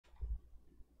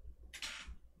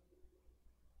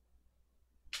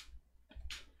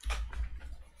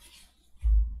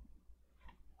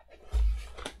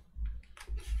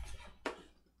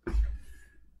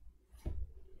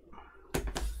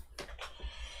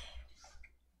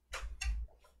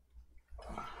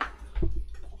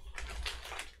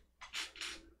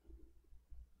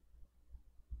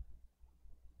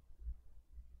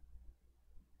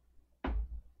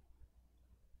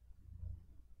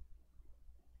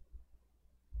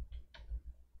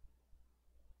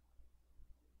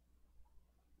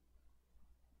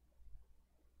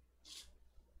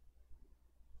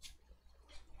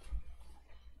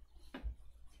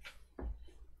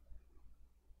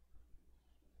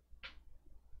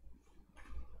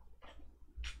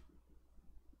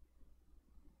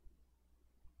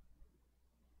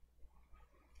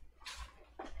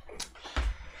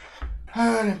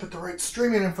I didn't put the right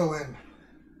streaming info in.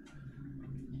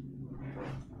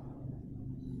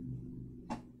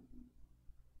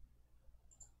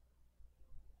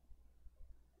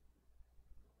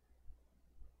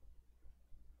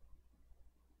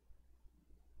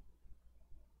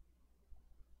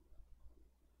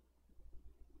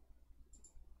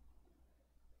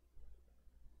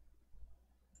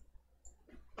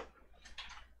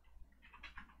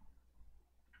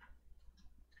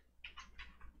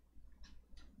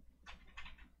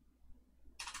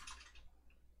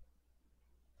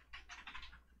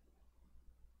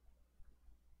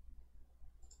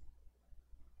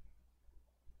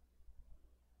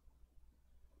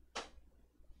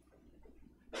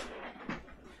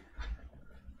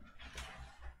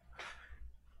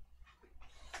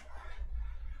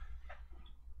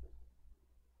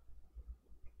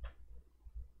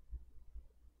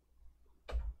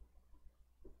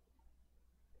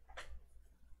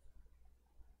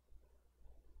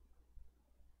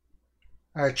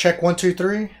 All right, check 1, 2,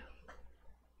 3.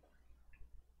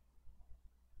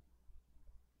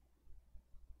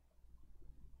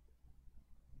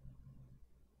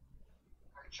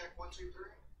 Check 1, 2,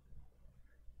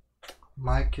 3.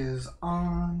 Mic is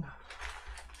on.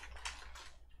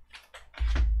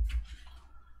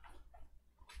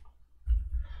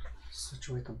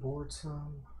 Situate the board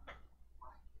some.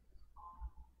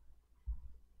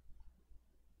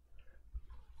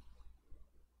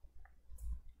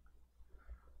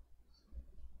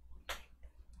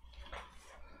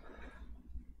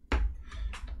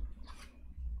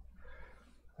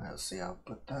 Let's see, I'll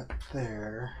put that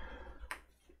there.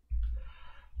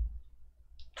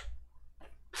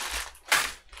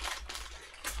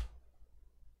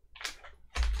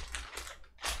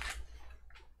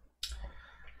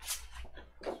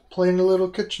 Playing a little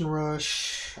Kitchen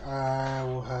Rush. I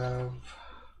will have,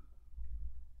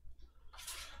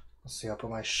 let's see, I'll put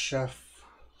my chef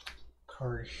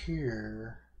card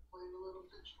here.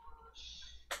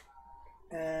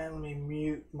 And let me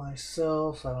mute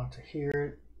myself so I don't have to hear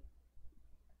it.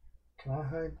 Can I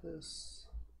hide this?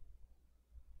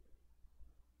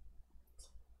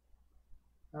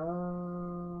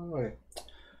 Wait.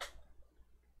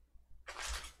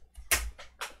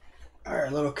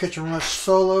 Alright, little Kitchen Rush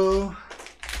solo.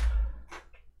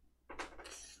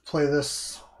 Play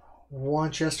this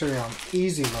once yesterday on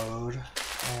easy mode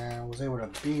and was able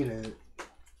to beat it.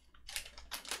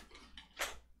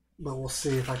 But we'll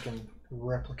see if I can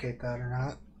replicate that or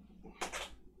not.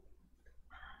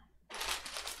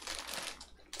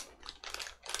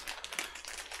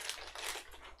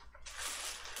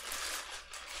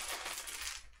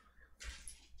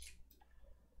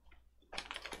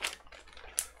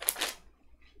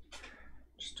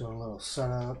 Just doing a little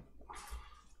setup.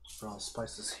 Put all the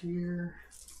spices here.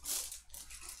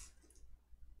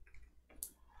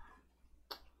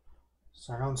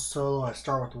 So on solo, I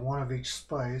start with one of each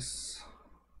spice.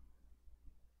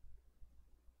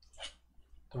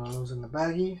 Throw those in the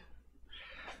baggie.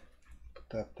 Put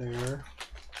that there.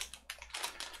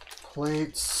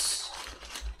 Plates.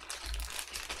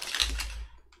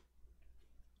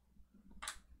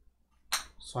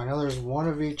 So I know there's one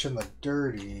of each in the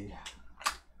dirty.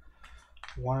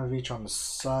 One of each on the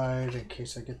side in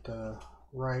case I get the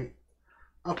right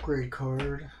upgrade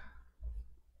card.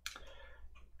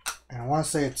 And I want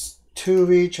to say it's 2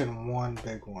 of each and 1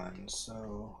 big one,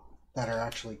 so that are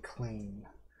actually clean.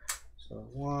 So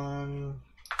 1,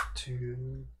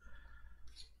 2,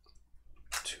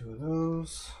 2 of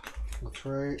those. That's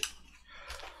right.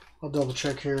 I'll double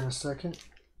check here in a second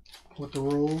with the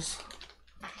rules.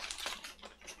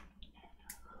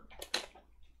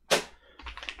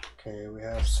 Okay, we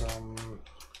have some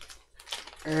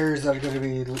areas that are going to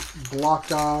be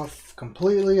blocked off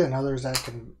completely, and others that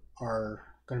are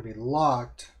going to be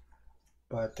locked,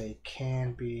 but they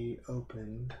can be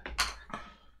opened.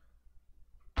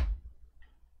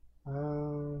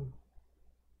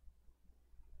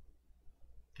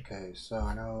 Okay, so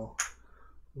I know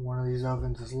one of these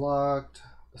ovens is locked,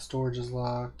 the storage is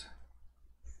locked.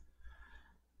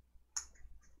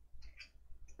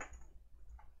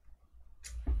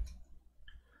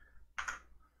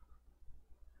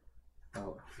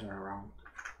 Oh, they're wrong.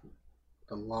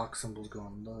 The lock symbols go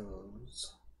on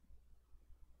those.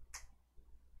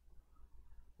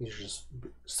 These are just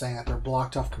saying that they're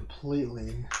blocked off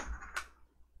completely.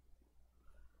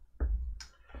 I'm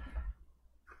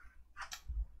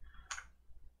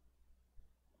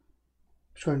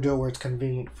trying to do it where it's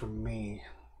convenient for me.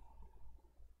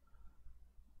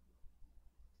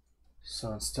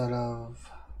 So instead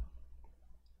of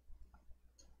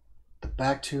the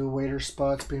back 2 waiter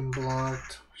spots being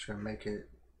blocked, I'm just going to make it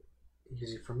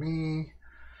easy for me.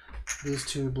 These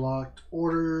 2 blocked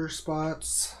order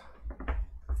spots.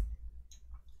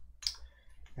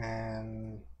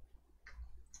 And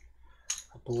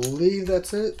I believe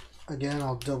that's it. Again,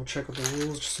 I'll double check with the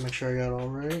rules just to make sure I got it all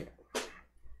right.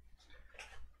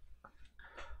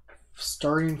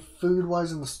 Starting food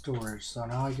wise in the storage. So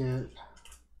now I get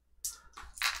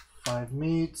 5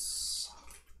 meats,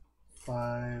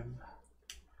 5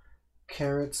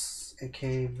 carrots,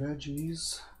 aka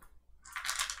veggies.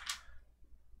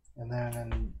 And then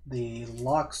in the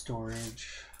lock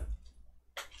storage,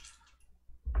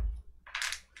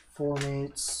 4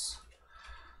 meats,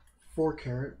 4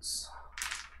 carrots.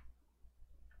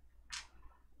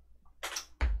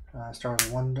 I start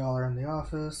with $1 in the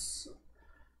office.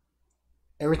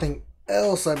 Everything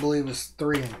else I believe is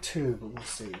 3 and 2, but we'll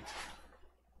see.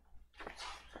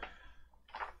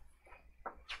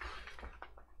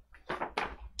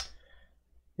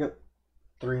 Yep,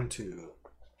 3 and 2.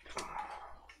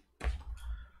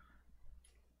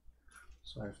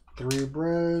 So I have 3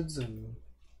 breads and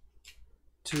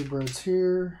 2 breads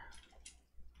here.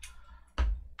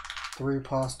 3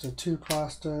 pasta, 2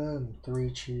 pasta, and 3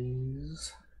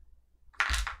 cheese.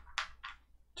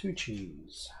 2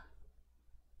 cheese.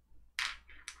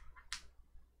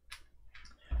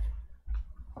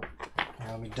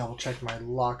 Now let me double check my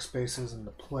lock spaces and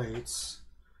the plates.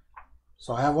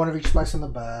 So I have 1 of each spice in the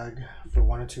bag for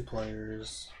 1 and 2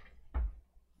 players.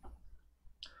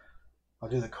 I'll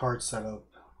do the card setup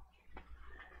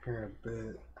here in a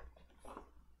bit.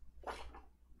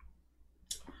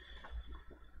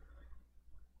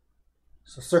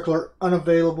 So circular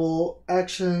unavailable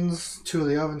actions, 2 of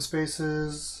the oven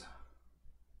spaces,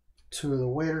 2 of the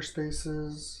waiter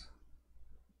spaces,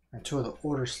 and 2 of the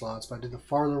order slots. But I did the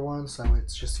farther one so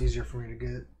it's just easier for me to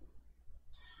get.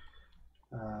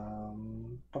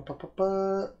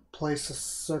 Place a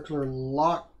circular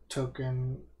lock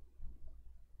token.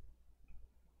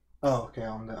 Oh, okay,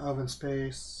 on the oven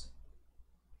space.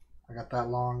 I got that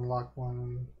long lock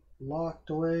one locked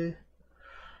away.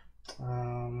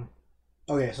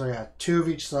 Okay, so yeah, 2 of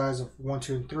each size of 1,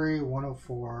 2, and 3, 1 of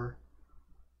 4.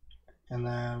 And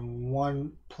then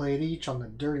 1 plate each on the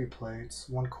dirty plates,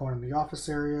 1 coin in the office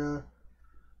area.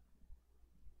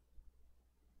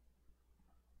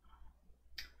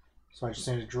 So I just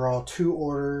need to draw 2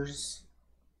 orders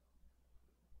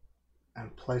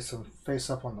and place them face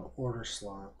up on the order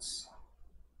slots.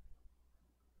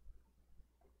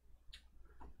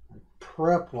 And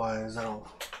prep wise, that'll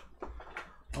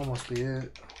almost be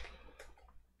it.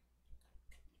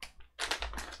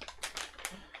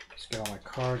 Let's get all my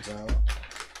cards out.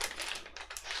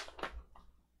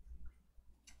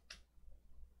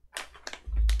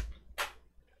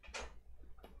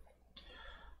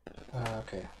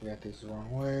 Okay, we got these the wrong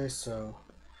way, so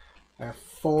I have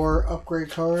 4 upgrade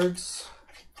cards.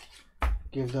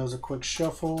 Give those a quick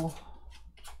shuffle.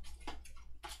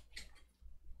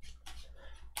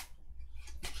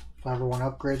 If I ever want to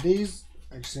upgrade these,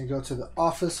 I just need to go to the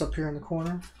office up here in the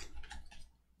corner.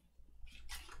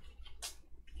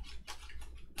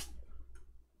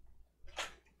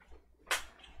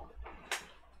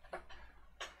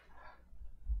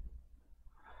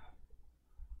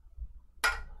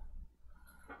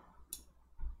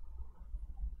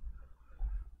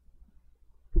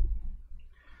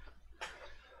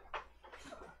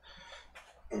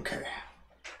 Okay.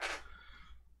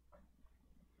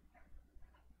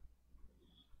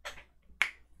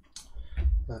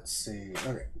 Let's see.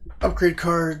 Okay. Upgrade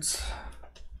cards.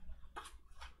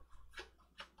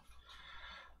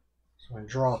 So I'm going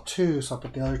to draw 2, so I'll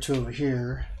put the other 2 over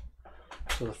here.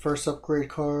 So the first upgrade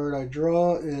card I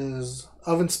draw is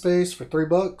oven space for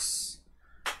 $3.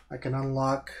 I can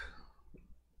unlock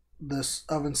this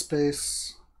oven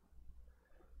space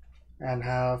and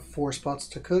have 4 spots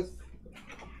to cook.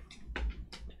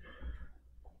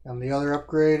 And the other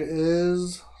upgrade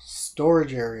is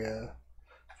storage area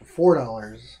for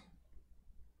 $4.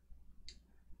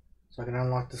 So I can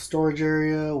unlock the storage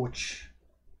area, which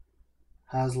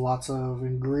has lots of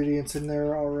ingredients in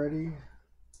there already.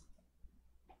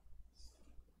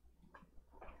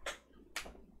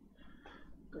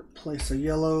 Place a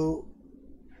yellow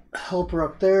helper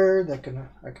up there that I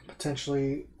can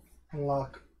potentially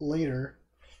unlock later.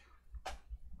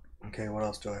 Okay, what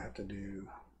else do I have to do?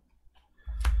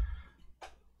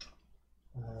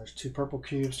 There's 2 purple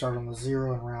cubes, start on the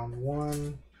 0 in round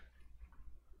 1.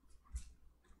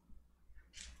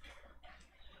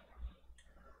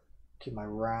 Keep my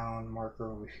round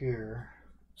marker over here.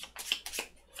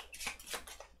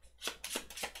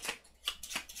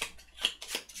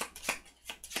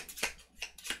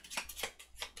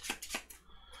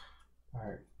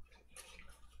 Alright.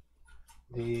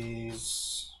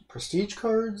 prestige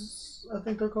cards, I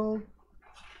think they're called.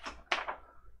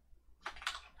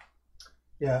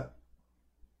 Yeah.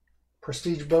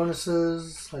 Prestige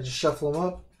bonuses. I just shuffle them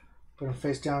up, put them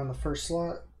face down in the first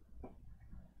slot.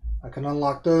 I can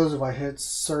unlock those if I hit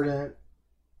certain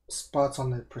spots on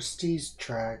the prestige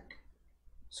track.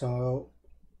 So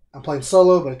I'm playing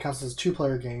solo, but it counts as a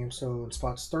 2-player game. So in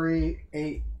spots 3,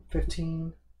 8,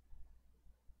 15.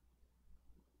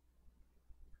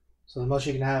 So the most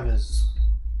you can have is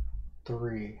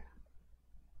 3.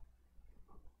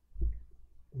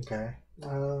 Okay.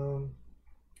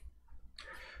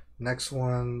 Next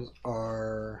ones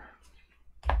are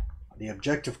the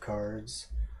objective cards.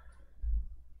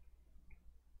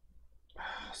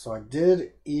 So I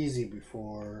did easy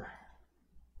before.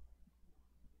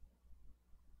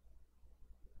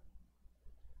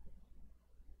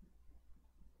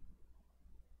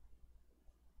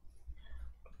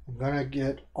 I'm gonna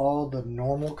get all the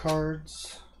normal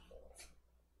cards,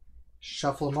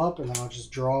 shuffle them up, and then I'll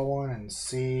just draw one and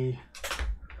see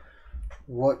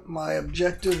what my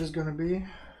objective is gonna be.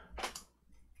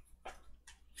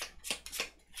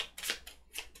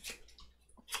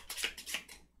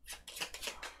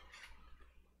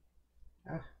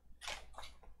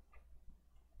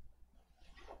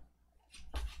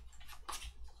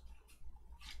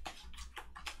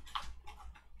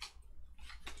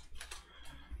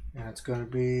 And it's going to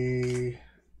be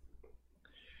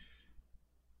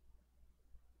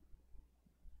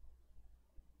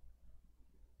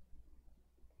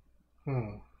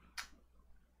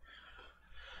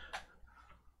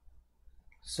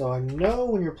So I know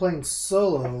when you're playing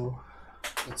solo,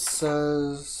 it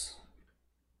says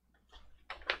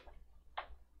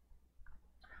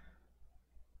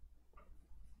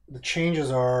the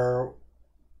changes are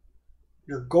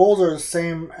your goals are the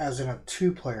same as in a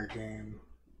 2-player game.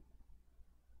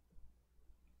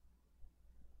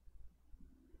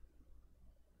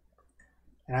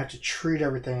 And I have to treat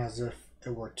everything as if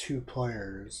it were 2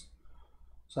 players.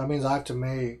 So that means I have to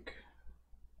make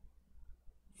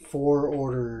 4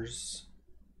 orders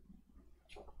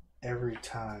every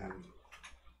time.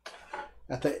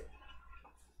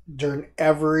 During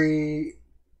every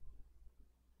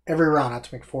round I have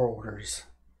to make 4 orders.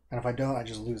 And if I don't, I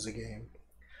just lose the game.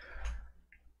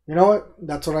 You know what?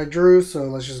 That's what I drew, so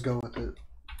let's just go with it.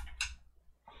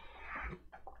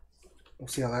 We'll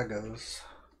see how that goes.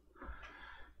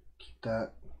 Keep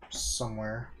that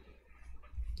somewhere.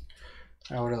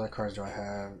 Now, what other cards do I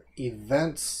have?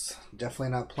 Events.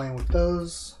 Definitely not playing with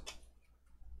those.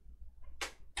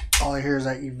 All I hear is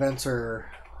that events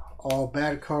are all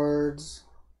bad cards.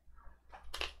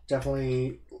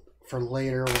 Definitely for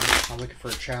later when I'm looking for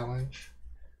a challenge.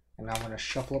 And now I'm going to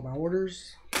shuffle up my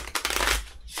orders.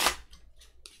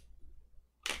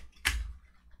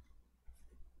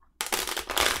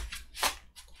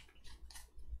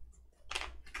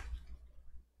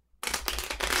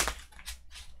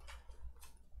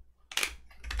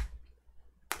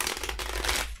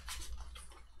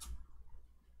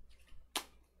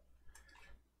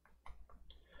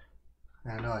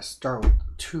 I know I start with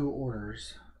 2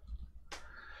 orders.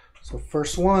 So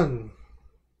first one.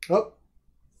 Oh,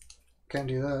 can't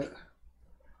do that.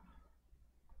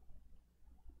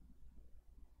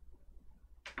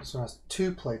 This one has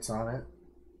 2 plates on it.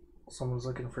 Someone's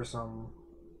looking for some.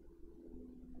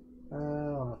 I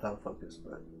don't know if that'll focus,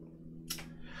 but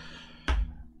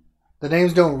the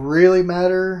names don't really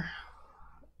matter.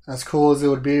 As cool as it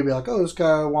would be like, oh, this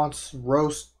guy wants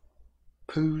roast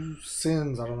poo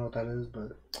sins. I don't know what that is,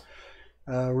 but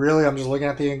really, I'm just looking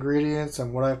at the ingredients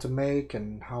and what I have to make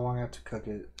and how long I have to cook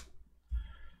it.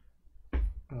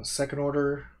 Second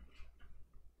order,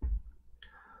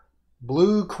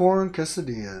 blue corn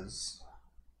quesadillas.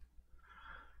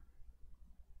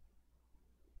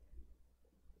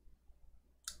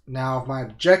 Now, if my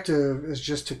objective is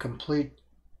just to complete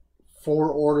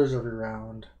 4 orders every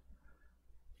round,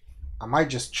 I might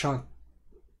just chunk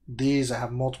these that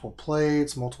have multiple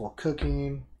plates, multiple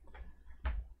cooking.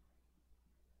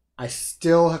 I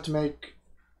still have to make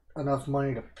enough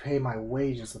money to pay my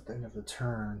wages at the end of the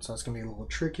turn, so it's going to be a little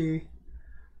tricky.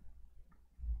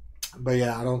 But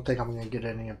yeah, I don't think I'm going to get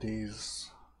any of these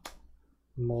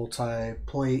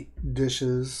multi-plate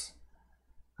dishes.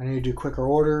 I need to do quicker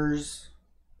orders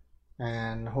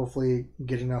and hopefully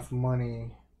get enough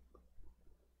money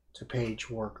to pay each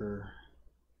worker.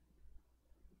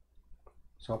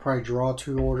 So I'll probably draw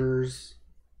 2 orders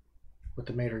with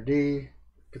the maitre d',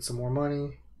 get some more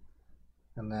money,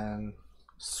 and then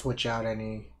switch out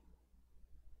any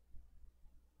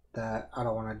that I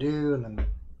don't want to do, and then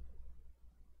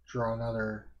draw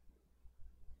another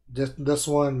this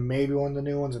one, maybe one of the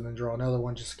new ones, and then draw another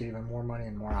one just to get even more money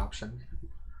and more options.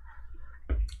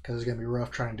 Because it's going to be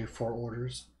rough trying to do 4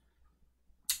 orders.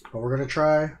 But we're going to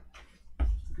try.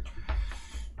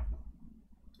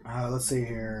 Let's see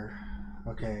here.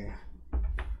 Okay.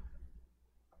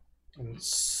 In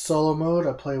solo mode,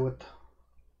 I play with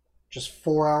just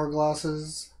 4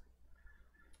 hourglasses.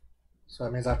 So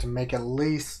that means I have to make at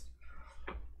least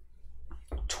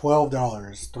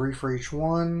 $12, 3 for each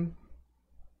one.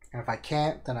 And if I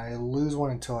can't, then I lose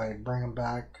one until I bring them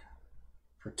back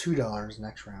for $2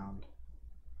 next round.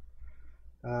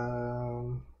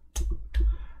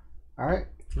 Alright,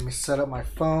 let me set up my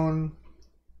phone.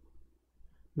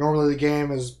 Normally the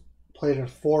game is played in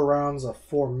 4 rounds of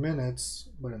 4 minutes,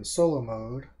 but in solo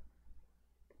mode,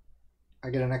 I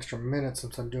get an extra minute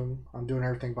since I'm doing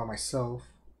everything by myself.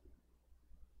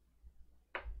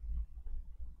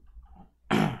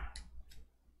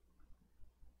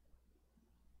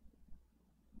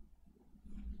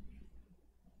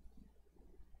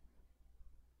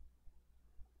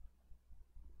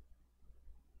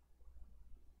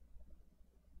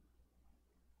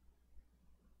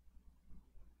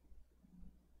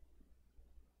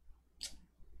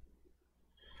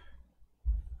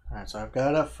 Alright, so I've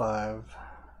got F5.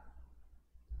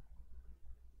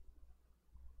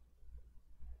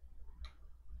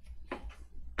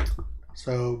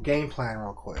 So, game plan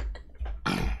real quick.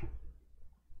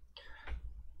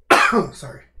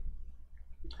 Sorry.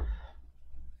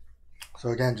 So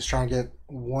again, just trying to get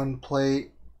 1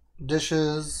 plate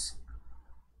dishes.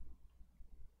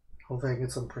 Hopefully I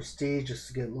get some prestige just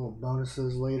to get little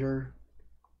bonuses later.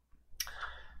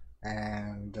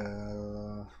 And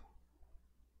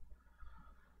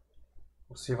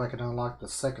we'll see if I can unlock the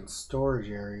second storage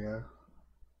area.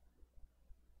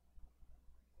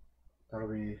 That'll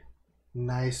be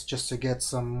nice just to get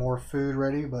some more food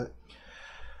ready. But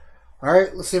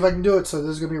alright, let's see if I can do it. So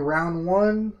this is going to be round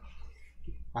 1.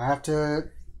 I have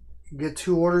to get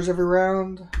 2 orders every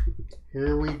round.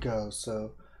 Here we go.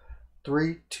 So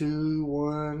 3, 2,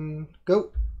 1,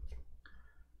 go.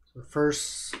 So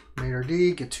first, Mater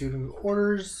D, get 2 new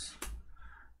orders.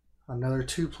 Another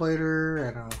 2-plater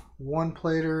and a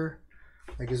 1-plater.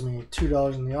 That gives me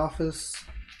 $2 in the office.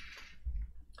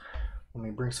 Let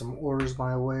me bring some orders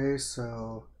my way.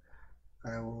 So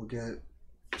I will get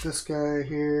this guy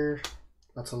here.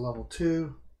 That's a level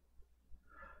 2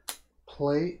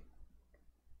 plate.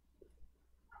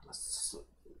 Let's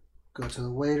go to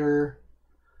the waiter.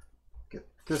 Get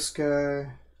this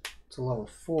guy. It's a level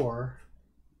 4.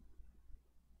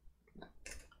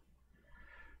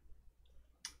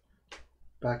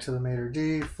 Back to the Mater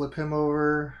D, flip him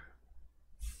over,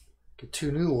 get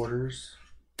 2 new orders.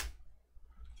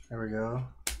 There we go.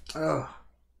 Oh,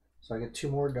 so I get $2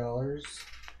 more.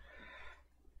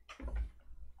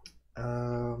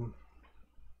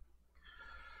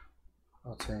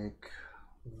 I'll take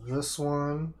this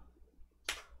one.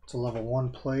 It's a level 1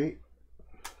 plate.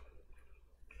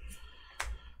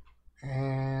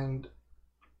 And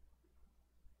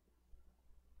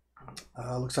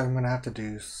looks like I'm going to have to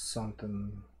do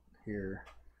something here.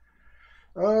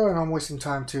 Oh, and I'm wasting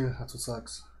time too. That's what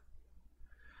sucks.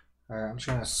 Alright, I'm just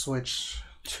going to switch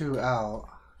 2 out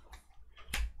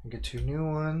and get 2 new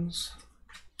ones.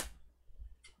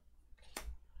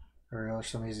 There we go, there's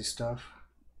some easy stuff.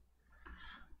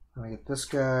 I'm going to get this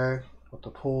guy with the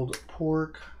pulled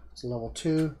pork. It's a level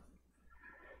 2.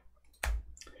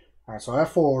 Alright, so I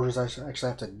have 4 orders. I actually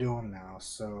have to do them now.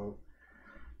 So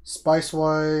spice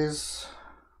wise,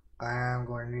 I am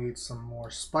going to need some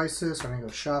more spices. So I'm going to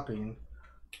go shopping.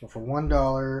 So for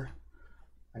 $1,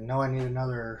 I know I need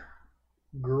another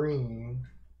green.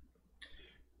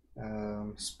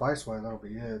 Spice wise, that'll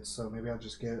be it. So maybe I'll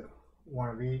just get 1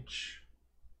 of each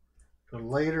for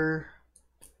later.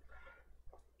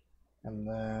 And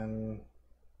then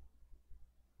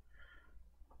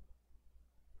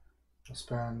I'll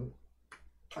spend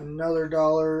another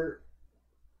 $1.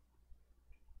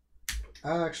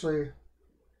 Actually,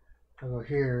 I'll go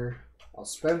here. I'll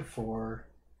spend 4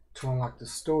 to unlock the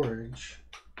storage.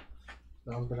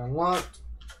 That one's been unlocked.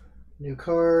 New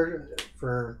card.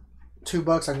 For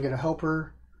 $2 I can get a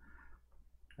helper.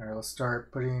 Alright, let's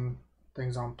start putting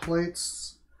things on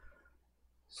plates.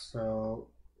 So,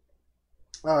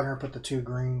 oh, I'm gonna put the 2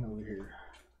 green over here.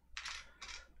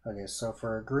 Okay, so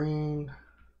for a green,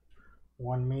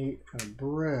 1 meat and a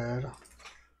bread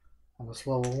on this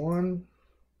level 1.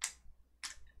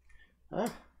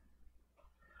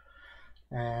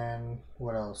 And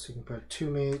what else? You can put 2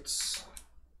 meats,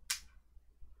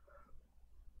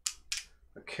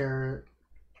 a carrot,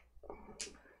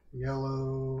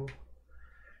 yellow,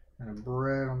 and a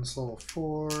bread on this level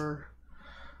 4.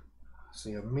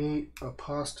 See a meat, a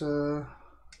pasta,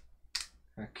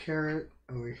 and a carrot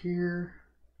over here.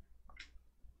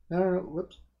 No,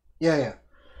 whoops. Yeah.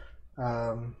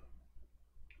 And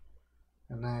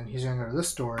then he's gonna go to this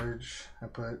storage. I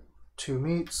put 2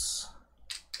 meats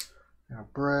and a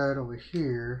bread over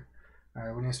here. All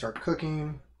right, we need to start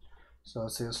cooking. So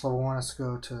let's see, this level 1 has to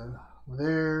go to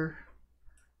there.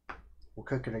 We'll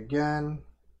cook it again.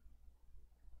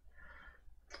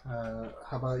 How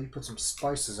about you put some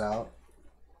spices out?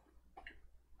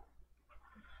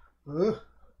 So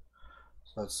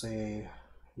let's see,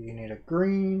 you need a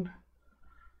green.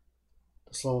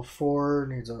 This level 4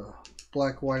 needs a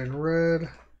black, white, and red.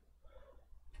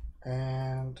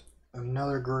 And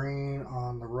another green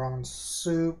on the ramen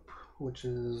soup, which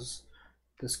is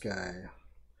this guy.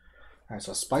 Alright,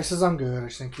 so spices I'm good. I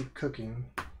just need to keep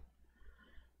cooking.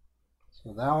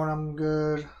 So that one I'm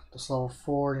good. This level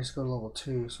 4 needs to go to level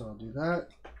 2, so I'll do that.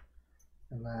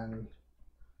 And then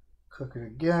cook it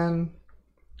again.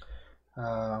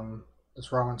 This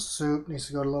ramen soup needs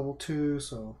to go to level 2,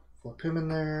 so flip him in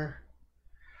there.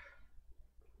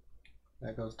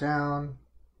 That goes down.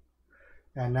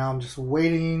 And now I'm just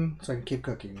waiting so I can keep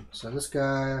cooking. So this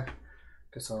guy,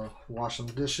 guess I'll wash some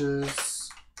dishes.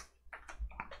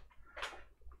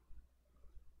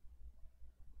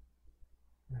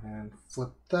 And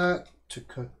flip that to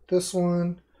cook this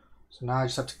one. So now I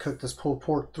just have to cook this pulled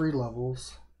pork 3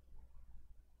 levels.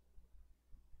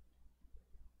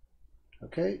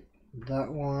 Okay,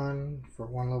 that one for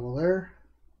 1 level there.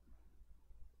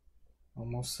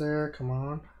 Almost there, come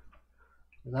on.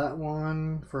 That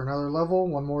one for another level,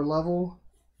 1 more level.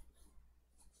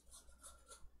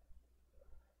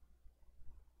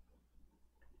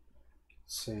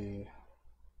 Let's see.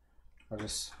 I'll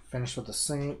just finish with the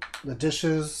sink, the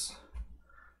dishes.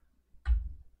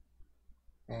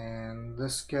 And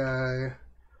this guy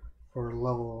for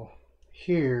level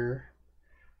here.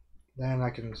 Then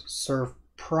I can serve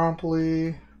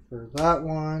promptly for that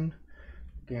one.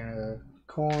 Gain a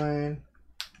coin.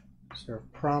 Serve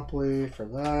promptly for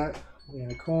that.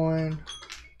 Gain a coin.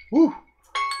 Woo!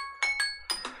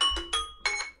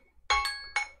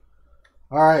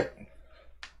 Alright.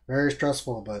 Very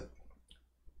stressful, but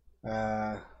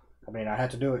I mean, I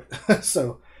had to do it.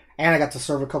 So, and I got to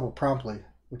serve a couple promptly,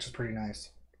 which is pretty nice.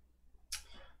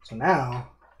 So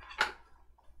now,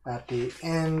 at the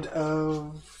end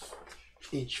of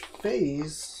each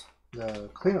phase, the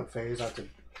cleanup phase, I have to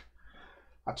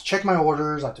check my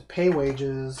orders, I have to pay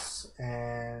wages,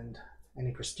 and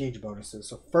any prestige bonuses.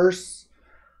 So first,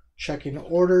 checking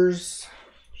orders.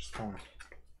 Just kind of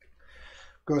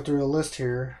go through the list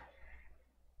here.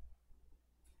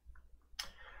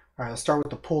 All right, let's start with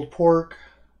the pulled pork.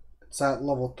 It's at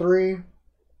level 3.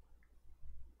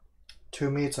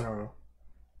 2 meats and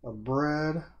a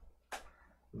bread.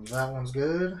 That one's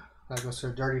good. That goes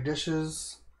to dirty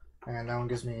dishes, and that one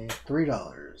gives me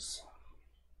 $3.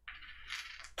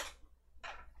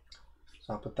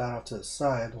 So I'll put that off to the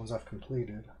side, the ones I've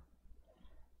completed.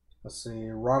 Let's see,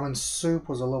 ramen soup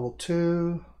was a level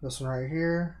 2. This one right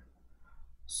here.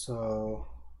 So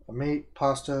a meat,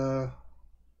 pasta,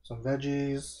 some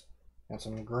veggies, and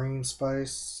some green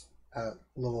spice at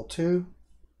level 2.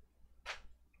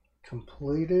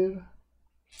 Completed.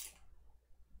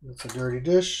 That's a dirty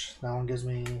dish. That one gives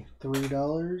me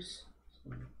 $3.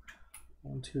 So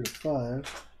 1, 2 to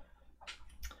 5.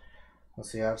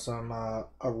 Let's see, I have some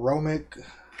aromatic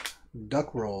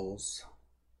duck rolls.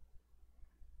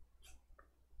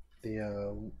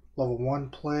 The level 1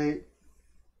 plate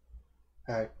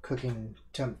at cooking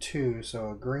temp 2. So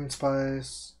a green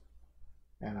spice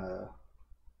and a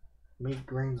meat,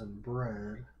 greens, and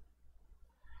bread.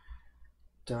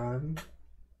 Done.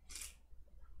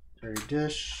 Dirty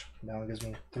dish. That one gives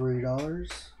me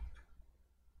 $3.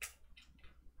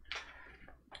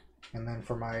 And then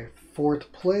for my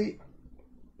 4th plate,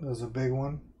 it was a big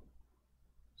one.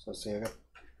 So let's see,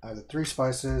 I have the 3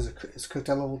 spices. It's cooked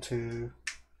at level 2.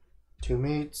 2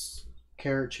 meats,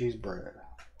 carrot, cheese, bread.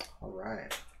 All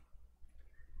right.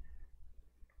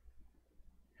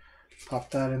 Pop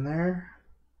that in there.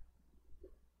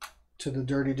 To the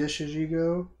dirty dishes you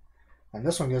go. And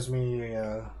this one gives me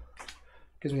a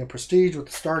prestige with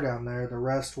the star down there. The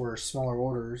rest were smaller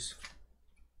orders.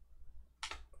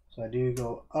 So I do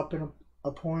go up in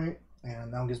a point,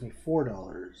 and that one gives me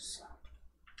 $4.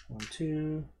 1,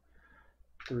 2,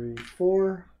 3,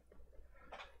 4.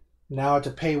 Now I have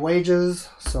to pay wages,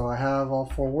 so I have all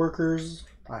 4 workers.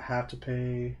 I have to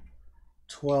pay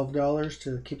 $12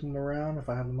 to keep them around if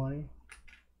I have the money.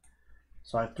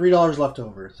 So I have $3 left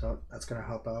over, so that's going to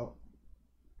help out.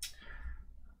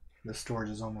 The storage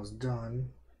is almost done.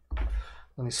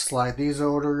 Let me slide these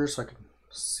orders so I can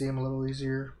see them a little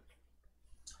easier.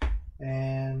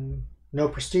 And no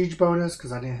prestige bonus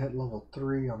because I didn't hit level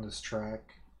 3 on this track.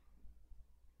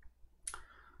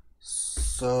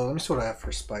 So let me see what I have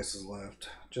for spices left.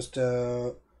 Just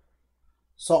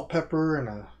salt, pepper, and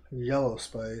a yellow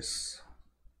spice.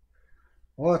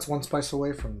 Well, that's one spice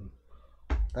away from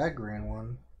that green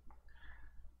one.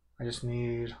 I just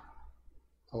need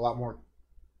a lot more.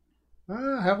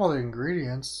 I have all the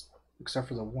ingredients except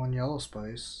for the one yellow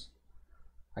spice.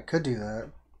 I could do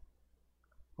that.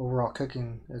 Overall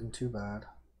cooking isn't too bad.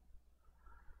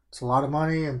 It's a lot of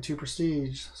money and 2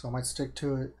 prestige, so I might stick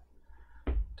to it.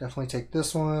 Definitely take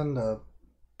this one, the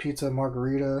pizza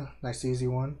margarita, nice easy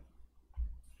one.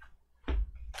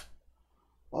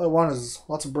 All I want is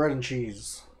lots of bread and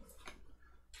cheese.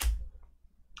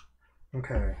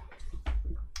 Okay,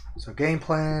 so game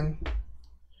plan.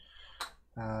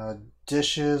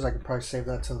 Dishes, I can probably save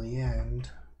that till the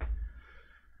end.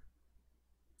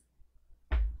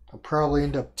 I'll probably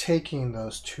end up taking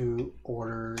those 2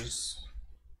 orders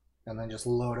and then just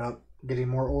load up getting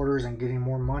more orders and getting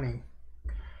more money.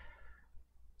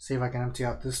 See if I can empty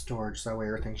out this storage, so that way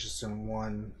everything's just in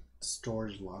one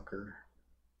storage locker.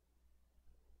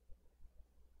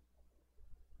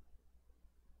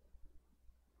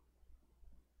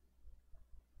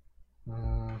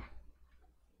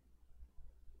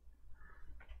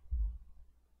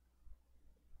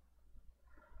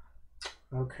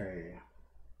 Okay.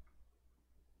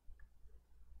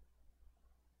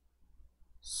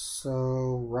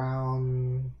 So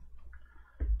round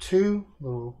 2,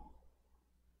 little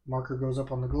marker goes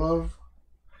up on the glove.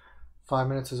 5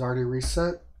 minutes is already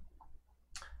reset.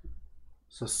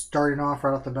 So starting off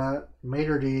right off the bat,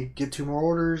 maitre d', get 2 more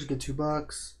orders, get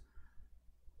 $2.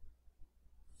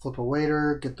 Flip a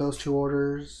waiter, get those 2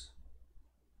 orders.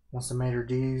 Once the maitre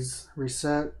d's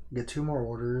reset, get 2 more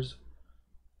orders.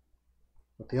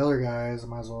 With the other guys, I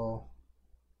might as well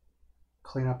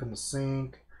clean up in the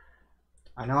sink.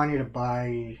 I know I need to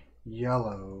buy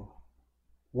yellow.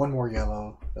 1 more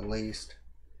yellow, at least.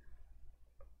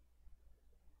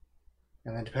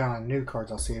 And then depending on the new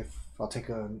cards, I'll see if I'll take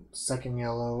a second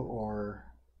yellow or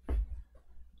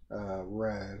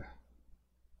red.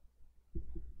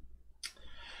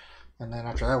 And then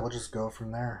after that, we'll just go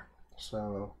from there.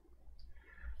 So,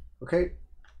 okay,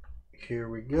 here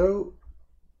we go.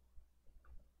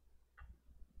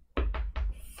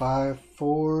 5,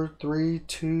 4, 3,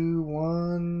 2,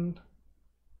 1,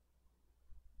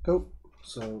 go.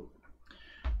 So,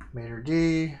 maitre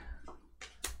d',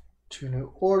 2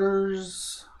 new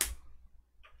orders,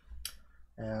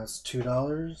 and that's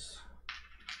 $2.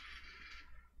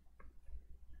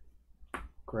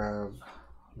 Grab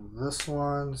this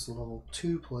one, it's a level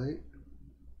 2 plate.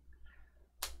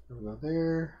 There we go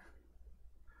there.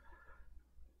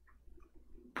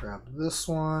 Grab this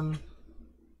one.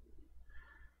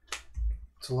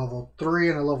 It's a level 3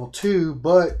 and a level 2,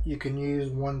 but you can use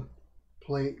 1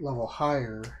 plate level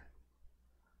higher.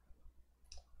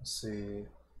 Let's see.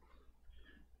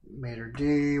 Maitre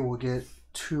d' will get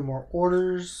 2 more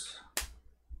orders.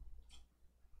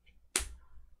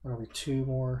 That'll be $2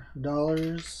 more.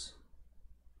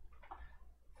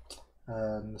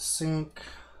 In the sink,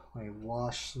 let me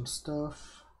wash some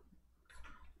stuff.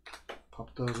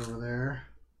 Pop those over there.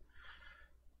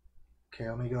 Okay,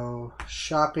 let me go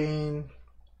shopping.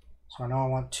 So I know I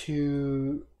want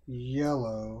 2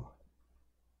 yellow.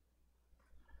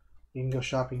 You can go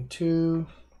shopping too.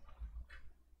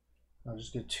 I'll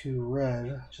just get 2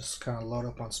 red. Just kind of load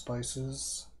up on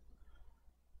spices.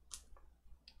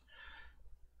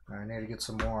 I need to get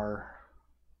some more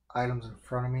items in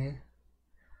front of me.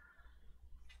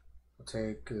 I'll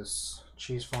take this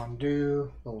cheese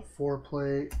fondue, level 4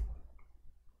 plate.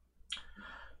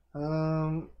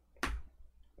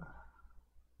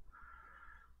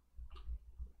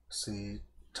 See,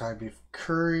 Thai beef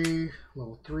curry,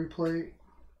 level 3 plate.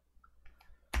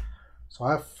 So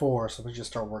I have 4, so let me just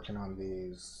start working on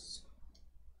these.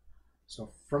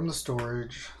 So from the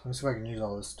storage, let me see if I can use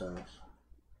all this stuff.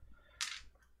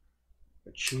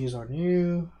 Put cheese on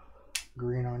you,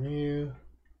 green on you,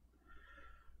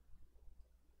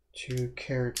 2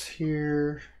 carrots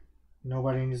here.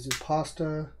 Nobody needs to do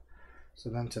pasta. So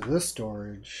then to this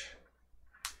storage,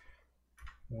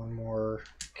 1 more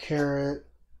carrot,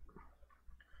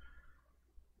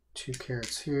 2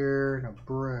 carrots here, and a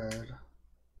bread.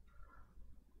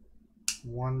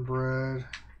 1 bread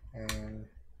and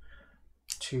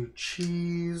 2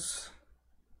 cheese,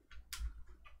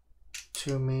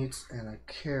 2 meats, and a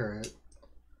carrot.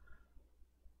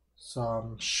 So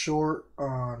I'm short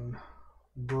on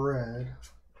bread.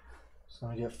 So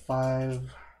I get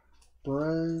 5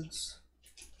 breads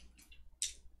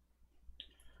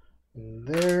in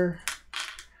there.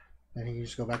 Then you can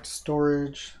just go back to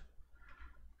storage.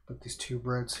 Put these 2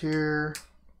 breads here.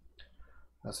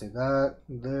 I'll say that,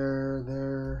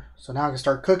 there. So now I can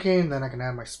start cooking, then I can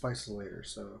add my spices later.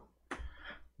 So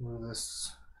move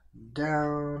this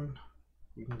down.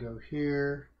 You can go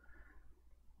here.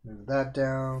 Move that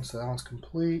down. So that one's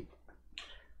complete.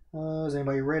 Is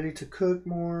anybody ready to cook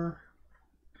more?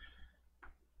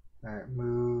 Alright,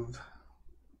 move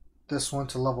this one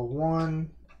to level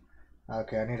 1.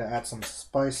 Okay, I need to add some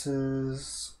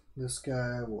spices. This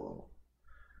guy will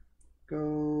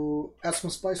go add some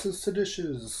spices to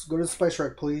dishes. Go to the spice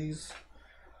rack, please.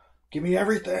 Give me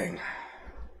everything.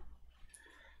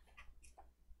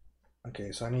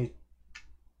 Okay, so I need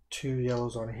 2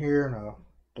 yellows on here and a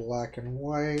black and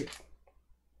white.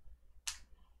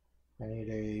 I need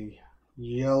a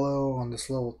yellow on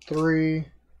this level 3.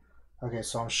 Okay,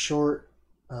 so I'm short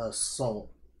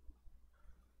salt.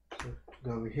 So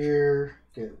go over here,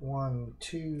 get 1,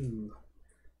 2.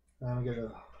 Then I get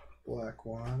a black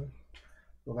one.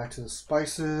 Go back to the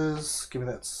spices. Give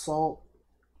me that salt.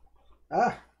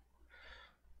 Ah,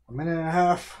 a minute and a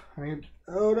half. I need.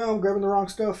 Oh no, I'm grabbing the wrong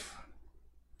stuff.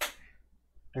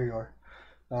 There you are.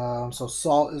 So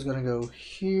salt is gonna go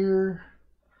here.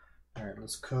 All right,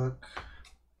 let's cook.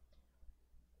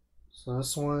 So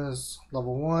this one is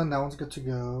level 1. That one's good to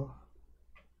go.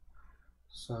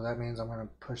 So that means I'm gonna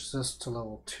push this to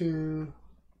level 2.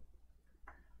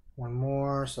 One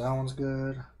more, so that one's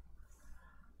good.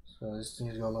 So this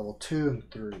needs to go level 2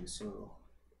 and 3. So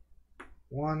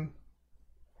 1.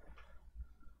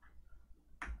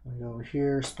 I go over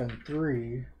here, spend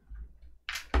 3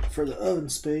 for the oven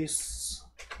space.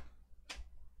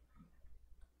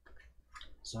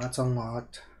 So that's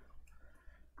unlocked.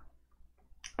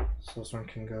 So this one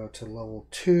can go to level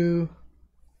 2.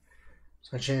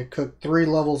 So I should cook 3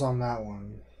 levels on that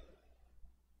one.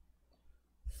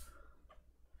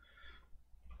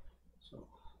 So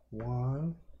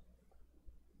 1.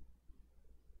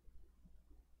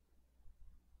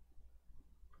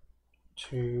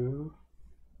 2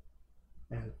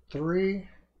 and 3.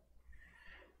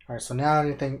 All right, so now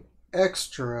anything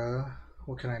extra,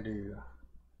 what can I do?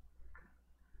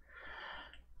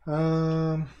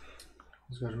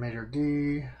 Let's go to Major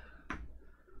D.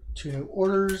 2 new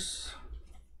orders.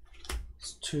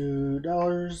 It's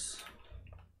 $2.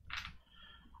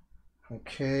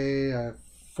 Okay, I have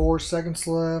 4 seconds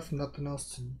left. Nothing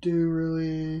else to do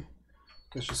really.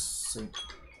 Let's just see.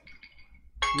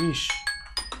 Yeesh.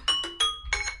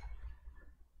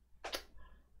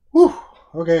 Whew.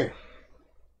 Okay.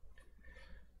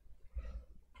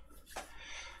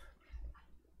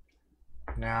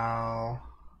 Now,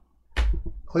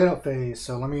 cleanup phase.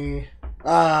 So let me.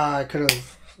 I could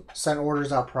have sent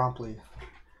orders out promptly.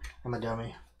 I'm a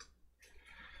dummy.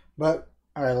 But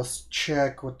all right, let's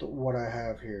check what I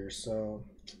have here. So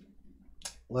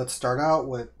let's start out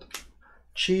with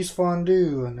cheese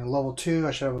fondue, and then level 2,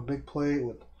 I should have a big plate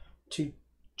with 2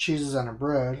 cheeses and a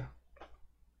bread.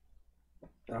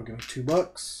 I'll give him $2.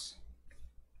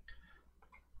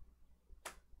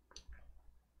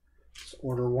 Let's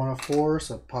order 1 of 4,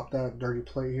 so pop that dirty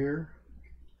plate here.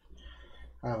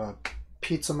 I have a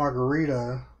pizza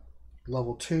margarita,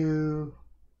 level 2,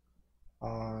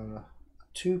 on a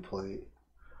 2 plate.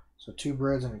 So 2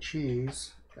 breads and a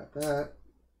cheese. Got that.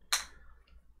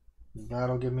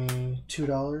 That'll give me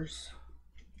 $2.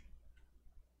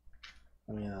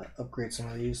 Let me upgrade some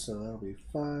of these, so that'll be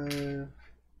 5.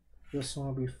 This one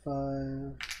will be 5.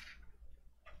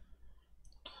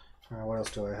 Alright, what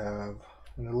else do I have?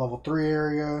 In the level 3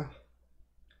 area,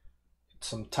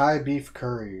 some Thai beef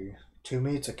curry. 2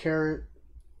 meats, a carrot,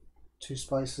 2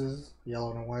 spices,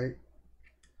 yellow and white.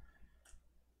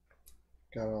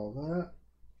 Got all that.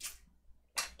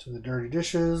 To the dirty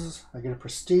dishes, I get a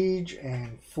prestige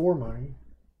and 4 money.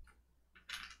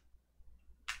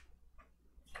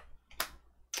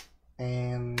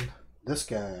 And this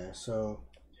guy. So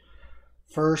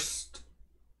first,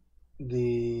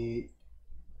 the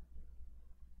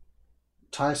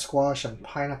Thai squash and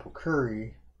pineapple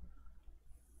curry.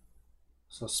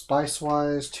 So spice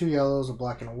wise, 2 yellows, a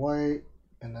black and a white,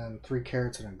 and then 3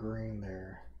 carrots and a green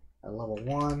there at level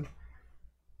 1.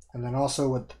 And then also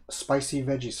with spicy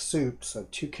veggie soup, so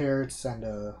 2 carrots and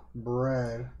a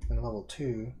bread in level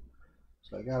 2.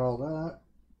 So I got all that.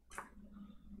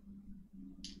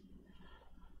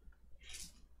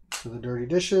 To the dirty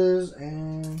dishes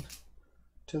and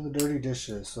to the dirty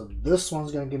dishes. So this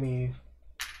one's gonna give me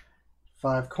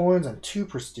 5 coins and 2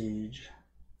 prestige.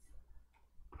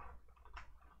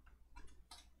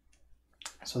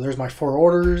 So there's my 4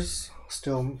 orders.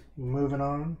 Still moving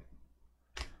on.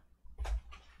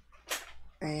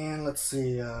 And let's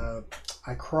see.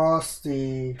 I crossed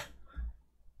the.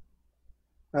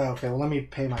 Oh, okay, well, let me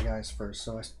pay my guys first.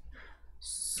 So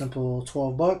simple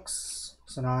 $12.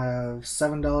 So now I have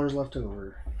 $7 left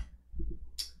over.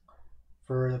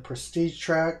 For the prestige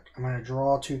track, I'm going to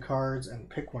draw 2 cards and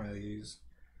pick one of these.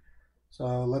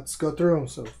 So let's go through them.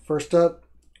 So first up,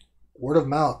 word of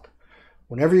mouth.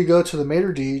 Whenever you go to the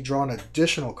maitre d', draw an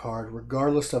additional card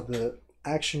regardless of the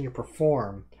action you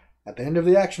perform. At the end of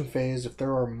the action phase, if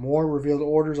there are more revealed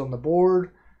orders on the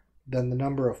board than the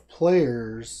number of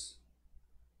players,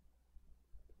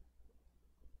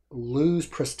 lose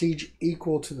prestige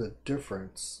equal to the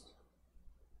difference.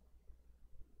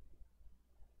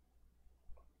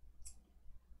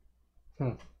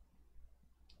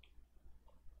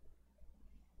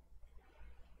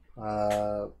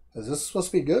 Is this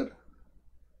supposed to be good?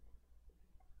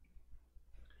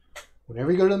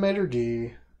 Whenever you go to the maitre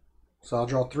d', so I'll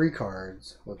draw 3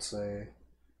 cards, let's say.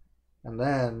 And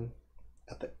then,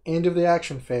 at the end of the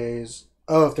action phase,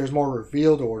 if there's more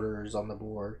revealed orders on the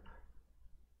board,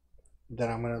 then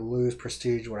I'm going to lose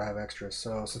prestige when I have extras.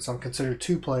 So since I'm considered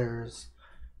 2 players,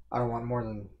 I don't want more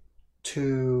than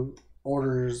 2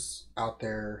 orders out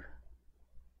there,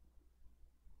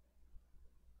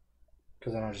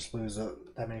 because then I'll just lose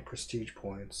that many prestige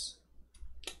points.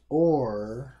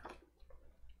 Or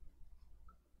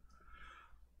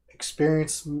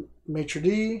experience maitre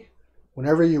d'.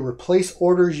 Whenever you replace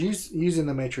orders using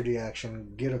the maitre d'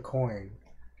 action, get a coin.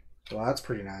 Well, that's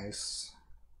pretty nice.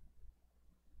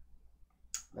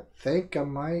 I think I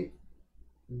might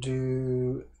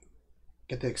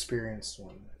get the experienced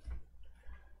one.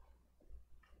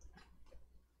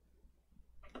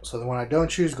 So the one I don't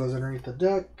choose goes underneath the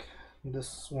deck.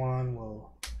 This one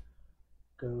will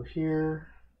go here.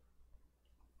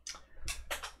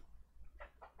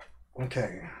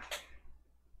 Okay.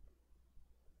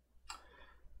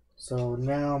 So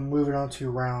now moving on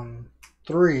to round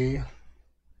 3.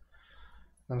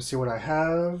 Let me see what I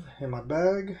have in my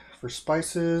bag for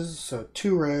spices. So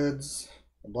 2 reds,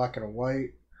 a black and a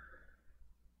white.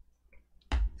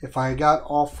 If I got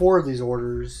all 4 of these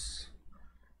orders,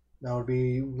 that would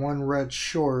be 1 red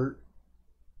short.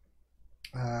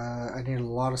 I need a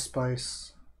lot of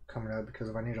spice coming up, because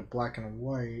if I need a black and a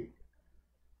white,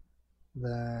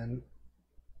 then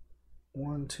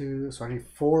 1, 2, so I need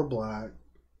 4 black.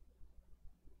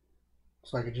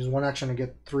 So I could use 1 action to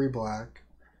get 3 black,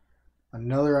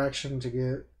 another action to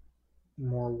get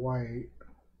more white,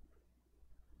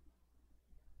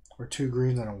 or 2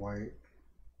 greens and a white,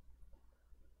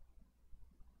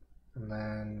 and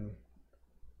then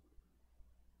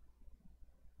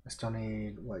I still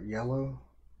need, what, yellow?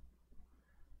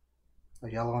 A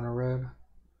yellow and a red.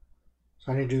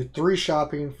 So I need to do 3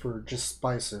 shopping for just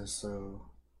spices. So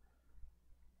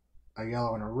a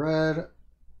yellow and a red.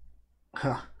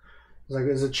 Like,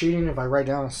 is it cheating if I write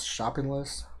down a shopping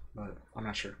list? But I'm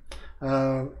not sure.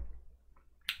 So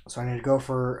I need to go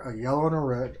for a yellow and a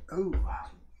red. Oh,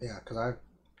 yeah, because I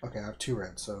have 2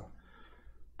 reds. So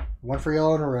 1 for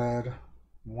yellow and a red,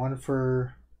 1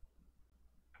 for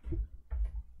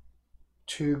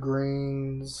 2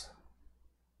 greens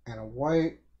and a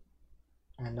white,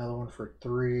 and another one for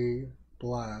 3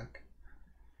 black.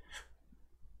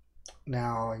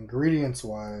 Now, ingredients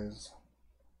wise,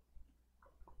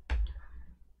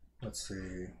 let's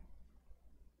see.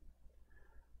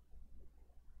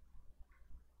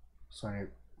 So I need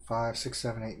 5, 6,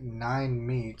 7, 8, 9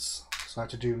 meats. So I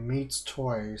have to do meats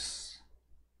twice.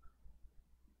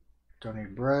 Don't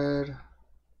need bread.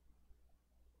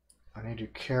 I need to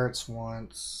do carrots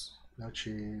once, no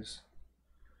cheese,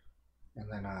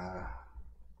 and then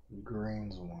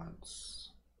greens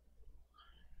once.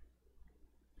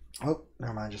 Oh,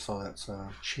 never mind, I just saw that. So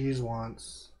cheese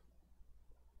once,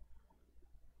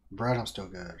 bread I'm still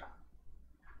good.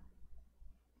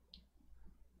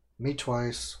 Meat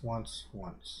twice, once.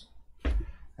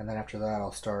 And then after that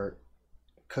I'll start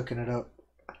cooking it up.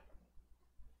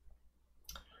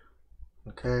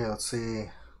 Okay, let's see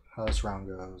how this round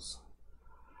goes.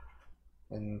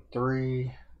 In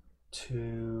 3,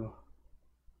 2,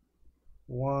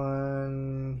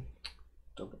 1,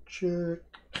 double check.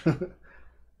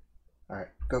 Alright,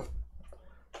 go.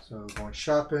 So going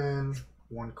shopping,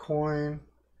 1 coin.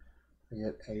 I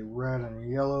get a red and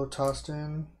yellow tossed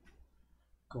in.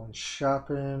 Going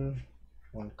shopping,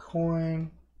 1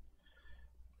 coin.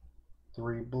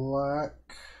 3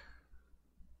 black.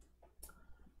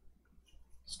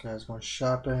 This guy's going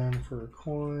shopping for a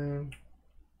coin.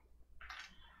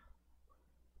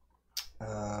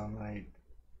 I need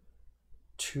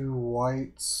 2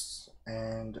 whites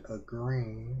and a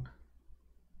green.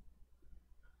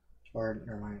 Or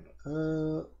never mind.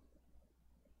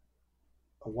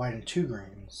 A white and 2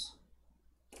 greens.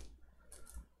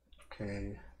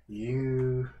 Okay,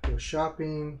 you go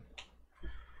shopping.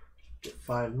 Get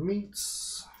 5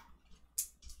 meats.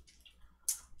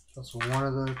 That's one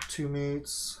of the 2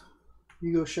 meats.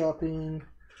 You go shopping.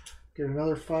 Get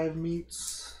another 5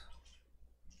 meats.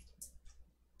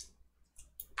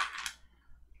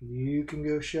 You can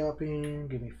go shopping.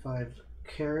 Give me 5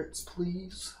 carrots,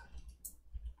 please.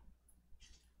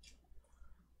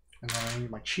 And then I need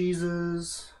my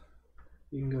cheeses.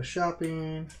 You can go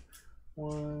shopping.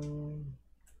 1,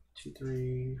 2,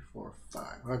 3, 4, 5.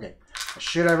 Okay, I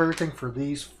should have everything for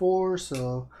these 4.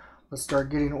 So let's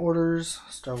start getting orders.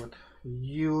 Start with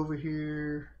you over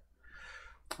here.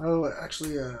 Oh,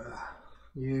 actually,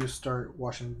 you start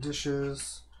washing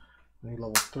dishes. I need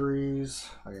level 3s.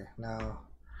 Okay, now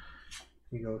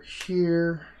you go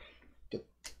here. Get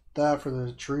that for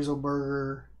the chorizo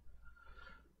burger.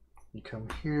 You come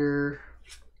here.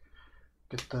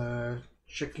 Get the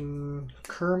chicken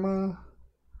kurma.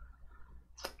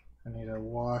 I need to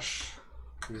wash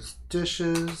these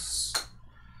dishes.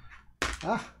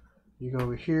 You go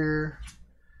over here.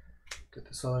 Get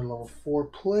this other level 4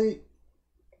 plate.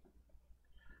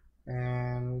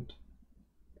 And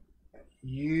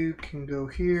you can go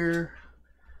here.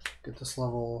 Get this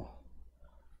level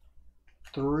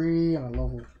 3 and a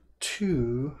level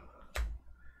 2.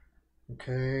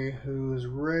 Okay, who's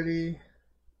ready?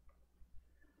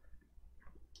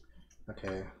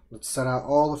 Okay, let's set out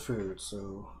all the food.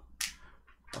 So,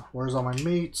 where's all my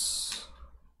meats?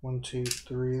 1, 2,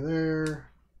 3 there.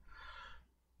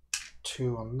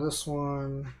 2 on this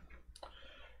one.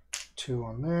 2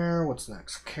 on there. What's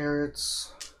next?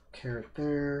 Carrots. Carrot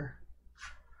there.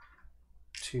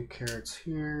 2 carrots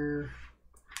here.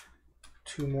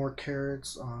 2 more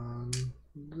carrots on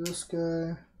this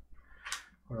guy.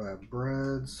 What do I have?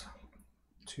 Breads.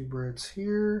 2 breads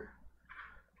here.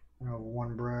 I have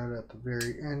 1 bread at the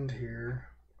very end here.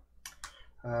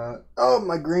 Oh,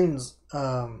 my greens.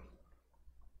 Okay,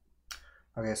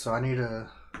 so I need to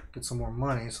get some more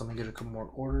money, so let me get a couple more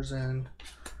orders in.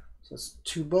 So that's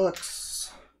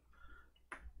 $2.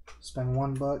 Spend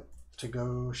 $1 to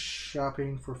go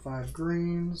shopping for 5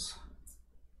 greens.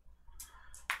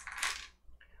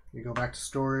 You go back to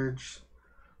storage.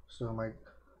 So my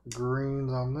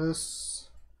greens on this,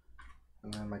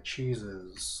 and then my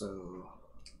cheeses. So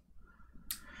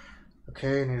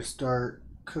okay, I need to start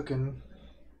cooking.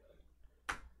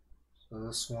 So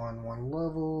this one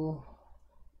level,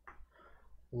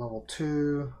 level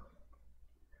 2.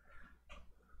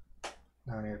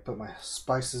 Now I need to put my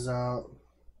spices out.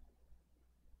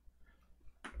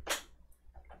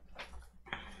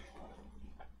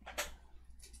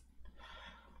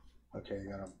 Okay,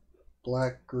 got a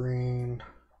black, green,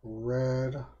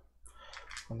 red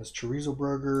on this chorizo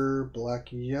burger,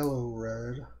 black, yellow,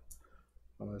 red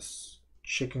on this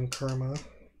chicken kurma,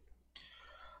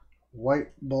 white,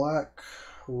 black,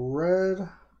 red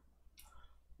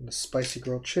on the spicy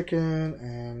grilled chicken,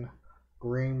 and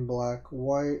green, black,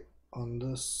 white on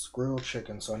this grilled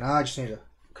chicken. So now I just need to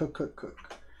cook.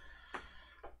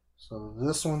 So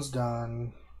this one's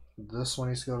done. This one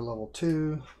needs to go to level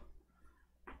 2.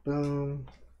 Boom,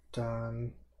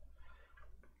 done.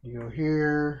 You go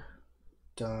here,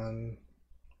 done.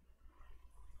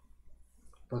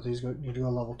 Both these need to go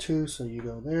level 2, so you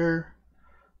go there.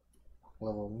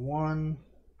 Level 1.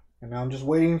 And now I'm just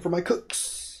waiting for my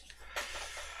cooks.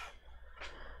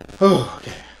 Oh,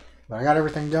 okay. But I got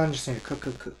everything done, just need to cook.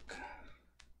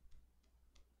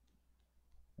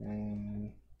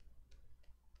 And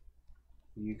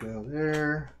you go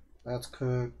there, that's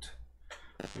cooked.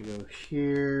 You go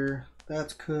here,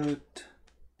 that's cooked.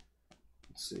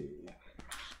 Let's see.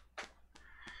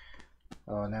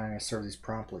 Oh, now I'm going to serve these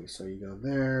promptly. So you go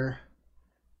there,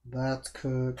 that's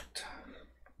cooked.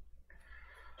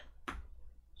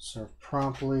 Serve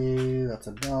promptly, that's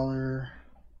 $1.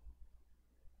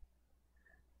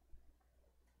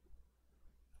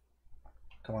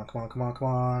 Come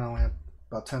on. I only have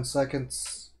about 10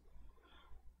 seconds.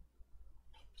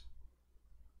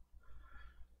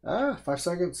 5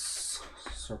 seconds.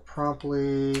 Serve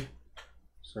promptly.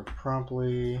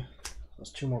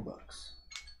 That's $2 more.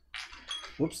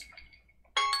 Whoops.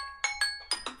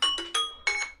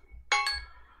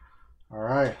 All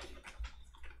right.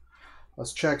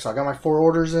 Let's check. So I got my 4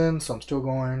 orders in, so I'm still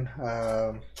going.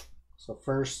 So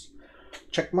first,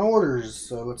 check my orders.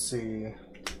 So let's see.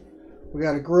 We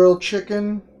got a grilled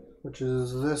chicken, which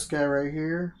is this guy right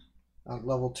here. At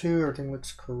level 2, everything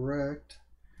looks correct.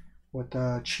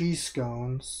 with cheese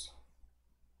scones.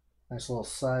 Nice little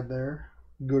side there.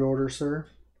 Good order, sir.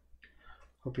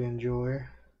 Hope you enjoy.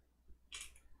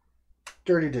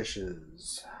 Dirty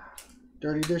dishes.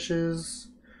 Dirty dishes.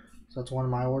 So that's one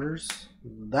of my orders.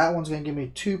 That one's going to give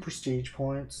me 2 prestige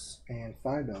points and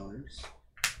 $5.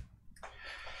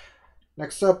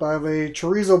 Next up, I have a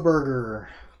chorizo burger.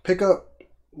 Pickup,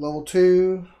 level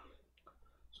 2.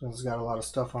 So it's got a lot of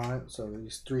stuff on it. So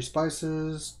these 3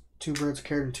 spices, 2 breads,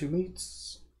 carrot, and 2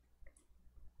 meats.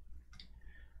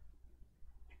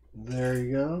 There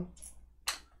you go.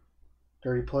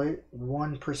 Dirty plate,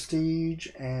 1 prestige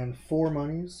and 4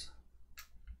 monies.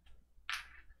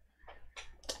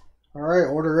 Alright,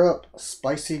 order up.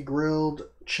 Spicy grilled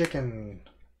chicken.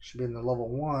 Should be in the level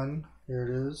 1. Here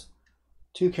it is.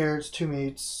 2 carrots, 2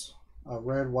 meats,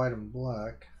 red, white, and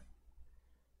black.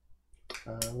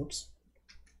 Whoops.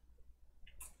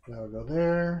 That'll go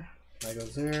there. That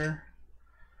goes there.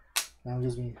 Now it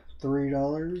gives me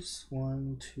 $3.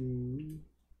 1, 2,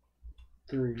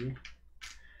 3.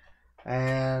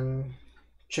 And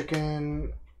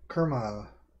chicken kurma,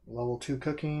 level 2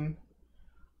 cooking.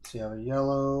 So you have a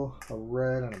yellow, a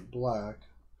red, and a black.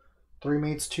 3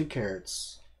 meats, 2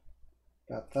 carrots.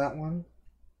 Got that one.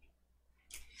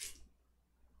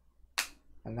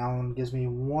 And that one gives me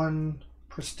 1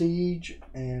 prestige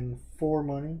and 4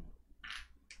 money.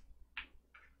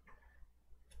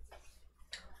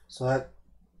 So that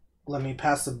let me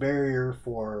pass the barrier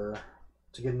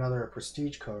to get another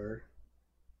prestige card.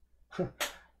 I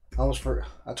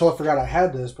totally forgot I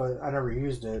had this, but I never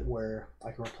used it, where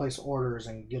I can replace orders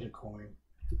and get a coin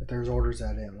if there's orders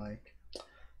I didn't like.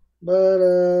 But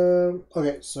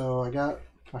okay, so I got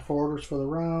my 4 orders for the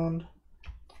round.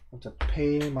 I have to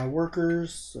pay my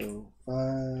workers, so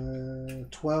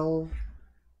 12.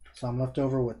 So I'm left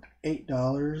over with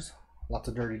 $8. Lots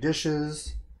of dirty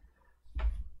dishes.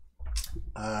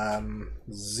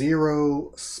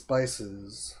 0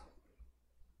 spices.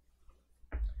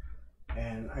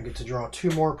 And I get to draw 2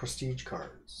 more prestige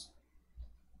cards.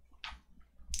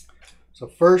 So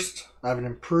first, I have an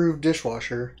improved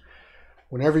dishwasher.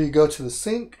 Whenever you go to the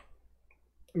sink,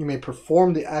 you may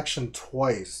perform the action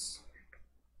twice.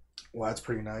 Well, that's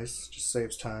pretty nice. Just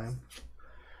saves time.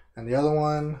 And the other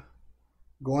one,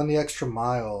 going the extra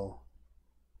mile.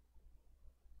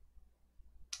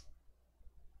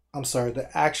 I'm sorry,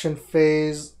 the action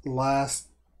phase lasts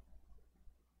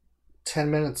 10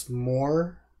 minutes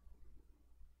more.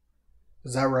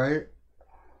 Is that right?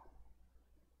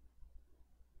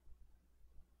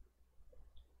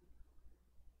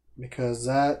 Because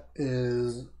that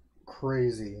is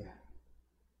crazy.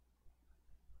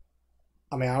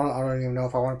 I mean, I don't even know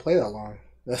if I want to play that long.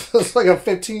 That's like a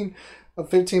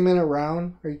 15-minute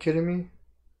round. Are you kidding me?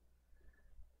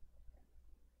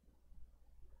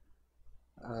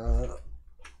 I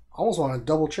almost want to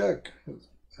double check.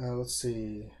 Let's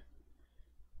see.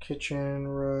 Kitchen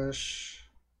rush.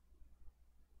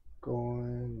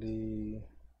 Going the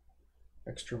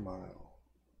extra mile.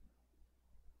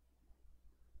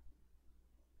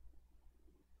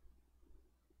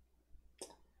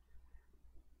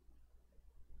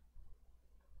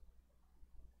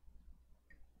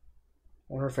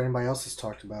 I wonder if anybody else has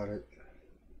talked about it.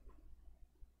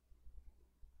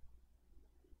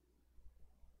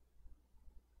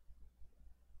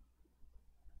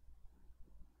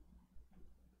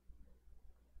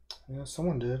 Yeah,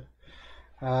 someone did.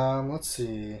 Let's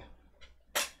see.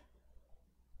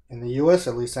 In the US,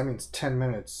 at least, that means 10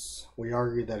 minutes. We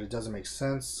argued that it doesn't make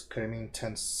sense. Could it mean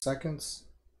 10 seconds?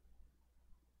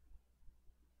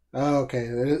 Oh,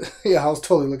 okay. Yeah, I was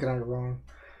totally looking at it wrong.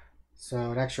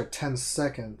 So an extra 10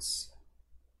 seconds.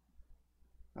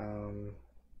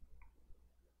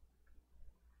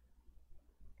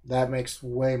 That makes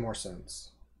way more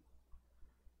sense.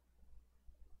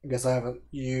 I guess I haven't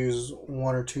used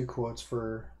 1 or 2 quotes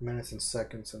for minutes and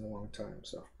seconds in a long time.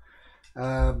 So,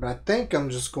 but I think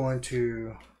I'm just going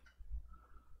to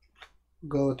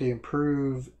go with the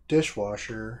improved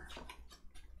dishwasher.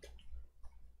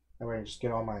 That way I just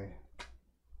get all my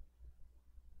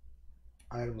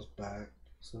items back.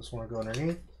 So this one will go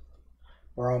underneath,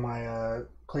 or all my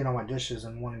clean all my dishes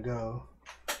in one go.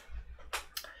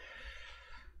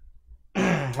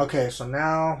 Okay, so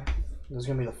now this is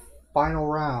gonna be the final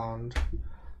round.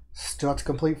 Still have to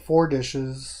complete 4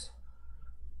 dishes.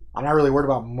 I'm not really worried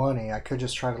about money. I could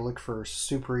just try to look for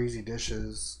super easy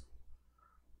dishes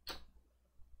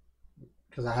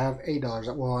because I have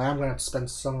 $8. Well, I am gonna have to spend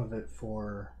some of it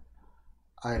for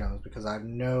items because I have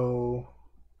no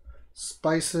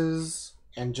spices,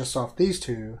 and just off these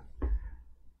 2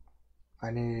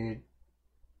 I need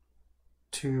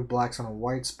 2 blacks and a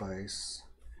white spice,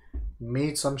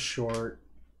 Meats I'm short.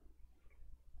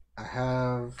 I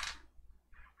have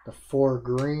the 4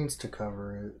 greens to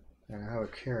cover it, and I have a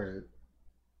carrot.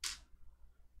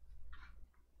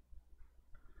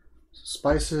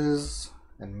 Spices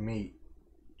and meat,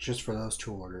 just for those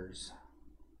 2 orders.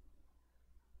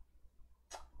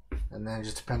 And then it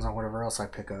just depends on whatever else I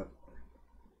pick up.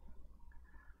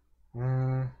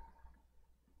 Okay,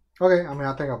 I mean,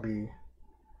 I think I'll be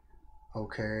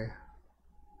okay.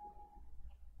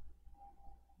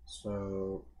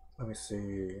 So, let me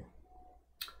see.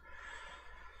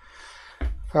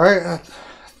 Alright,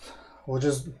 we'll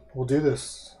do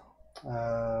this.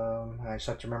 I just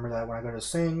have to remember that when I go to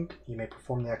sync, you may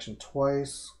perform the action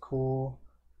twice. Cool.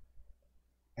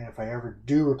 And if I ever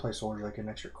do replace orders, I get an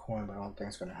extra coin, but I don't think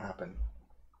it's going to happen.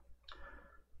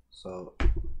 So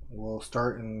we'll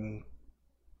start in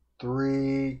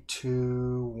 3,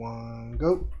 2, 1,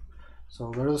 go. So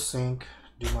we'll go to the sink,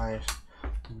 do my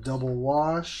double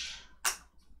wash.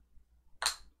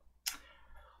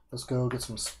 Let's go get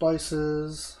some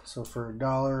spices. So for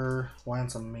 $1, we'll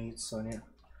add some meats. So I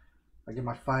get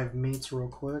my 5 meats real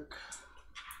quick.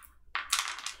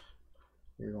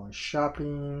 You're going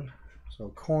shopping. So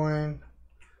coin,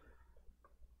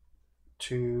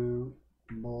 2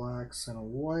 blacks and a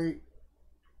white.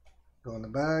 Go in the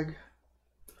bag.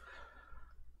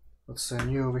 Let's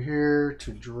send you over here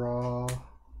to draw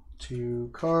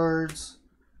 2 cards.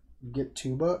 Get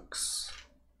 $2.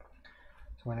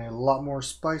 So I need a lot more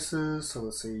spices. So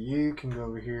let's say you can go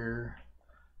over here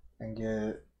and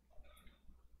get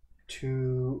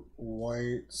 2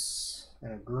 whites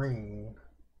and a green.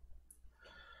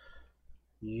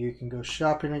 You can go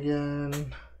shopping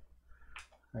again.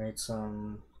 I need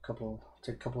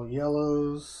take a couple of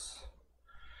yellows.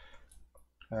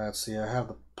 Let's see, I have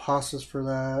the pastas for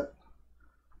that.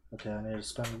 Okay, I need to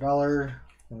spend $1.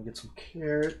 Let me get some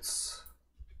carrots.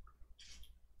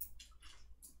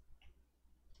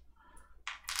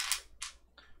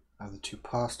 I have the 2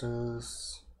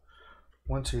 pastas.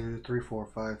 1, 2, 3, 4,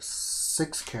 5,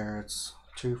 6 carrots.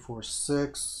 2, 4,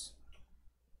 6.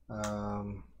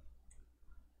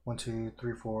 1, 2,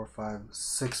 3, 4, 5,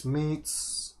 6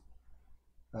 meats.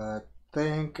 I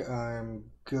think I'm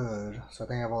good. So I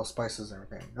think I have all the spices and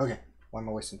everything. Okay, why am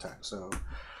I wasting time? So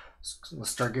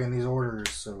let's start getting these orders.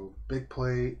 So big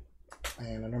plate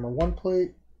and a number 1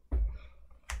 plate.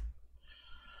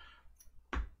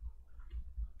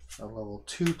 A level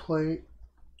 2 plate.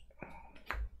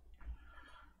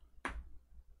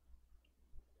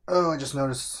 Oh, I just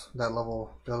noticed that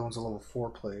the other one's a level 4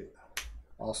 plate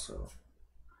also.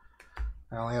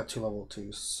 I only have 2 level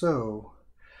 2s, so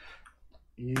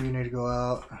you need to go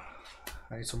out.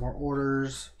 I need some more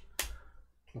orders.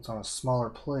 It's on a smaller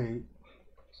plate,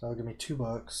 so that'll give me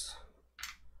 $2.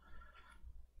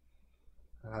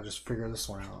 And I'll just figure this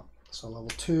one out. So level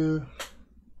 2.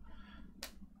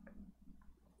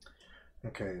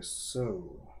 Okay,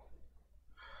 so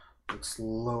let's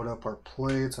load up our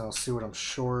plates and I'll see what I'm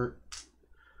short.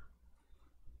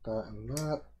 That and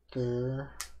that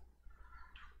there.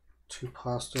 2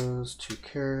 pastas, 2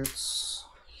 carrots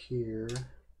here.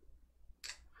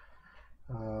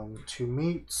 2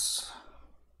 meats,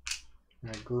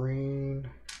 and a green,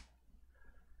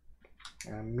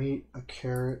 and a meat, a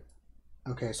carrot.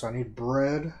 Okay, so I need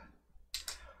bread.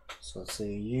 So let's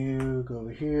say you go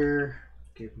over here,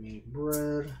 give me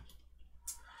bread.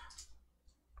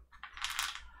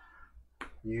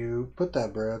 You put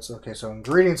that bread. So, okay, so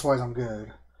ingredients wise, I'm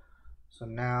good. So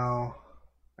now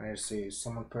I need to see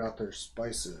someone put out their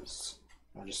spices.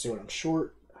 I'll just see what I'm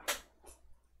short.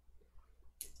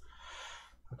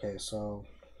 Okay, so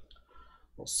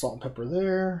a little salt and pepper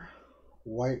there.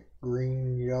 White,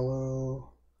 green,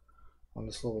 yellow on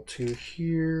this level 2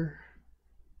 here.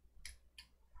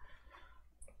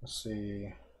 Let's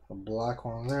see, a black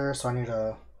one there. So I need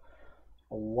a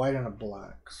white and a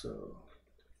black. So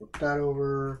flip that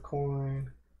over,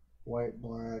 coin, white,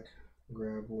 black,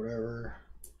 grab whatever.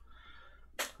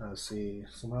 Let's see,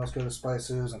 someone else go to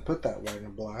spices and put that white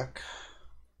and black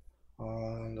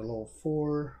on the level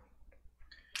 4.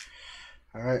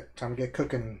 All right, time to get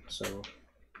cooking. So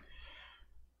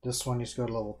this one needs to go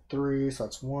to level 3, so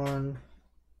that's 1,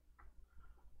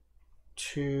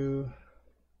 2,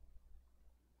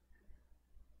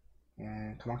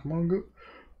 and come on, go.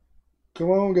 Come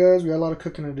on, guys, we got a lot of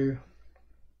cooking to do.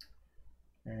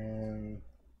 And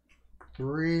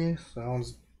 3, so that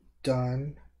one's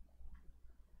done.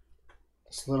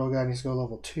 This little guy needs to go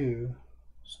level 2,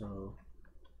 so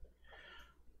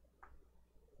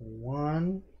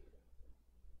 1,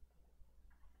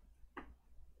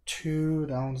 2,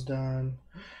 that one's done.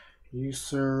 You,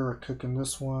 sir, are cooking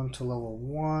this one to level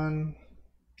 1.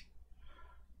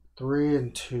 3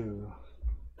 and 2.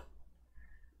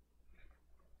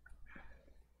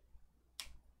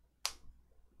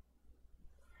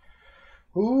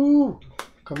 Ooh,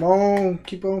 come on,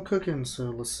 keep on cooking. So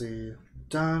let's see,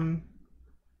 done.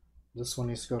 This one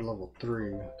needs to go to level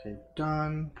 3. Okay,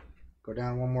 done. Go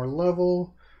down one more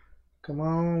level. Come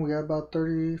on, we got about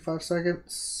 35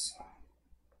 seconds.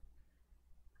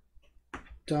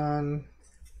 Done.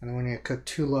 And then we need to cook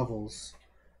 2 levels.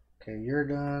 Okay, you're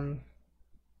done.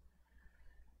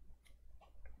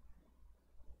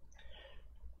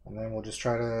 And then we'll just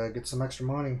try to get some extra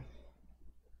money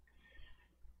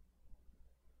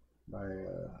by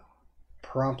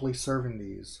promptly serving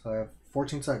these. I have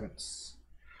 14 seconds.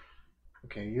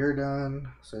 Okay, you're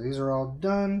done. So these are all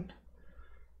done.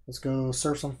 Let's go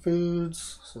serve some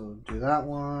foods. So do that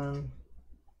one.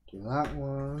 Do that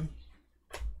one.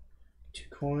 2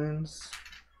 coins.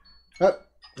 Oh,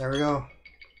 there we go.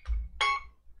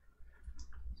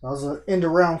 So that was the end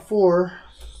of round 4.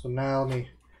 So now let me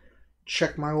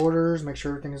check my orders, make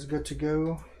sure everything is good to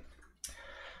go.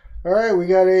 Alright, we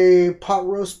got a pot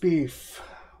roast beef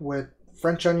with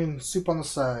French onion soup on the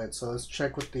side. So let's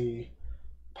check with the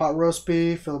pot roast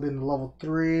beef. It'll be in the level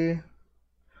 3.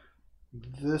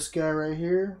 This guy right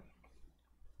here.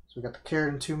 So we got the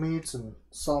carrot and 2 meats and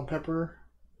salt and pepper.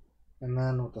 And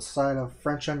then with the side of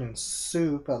French onion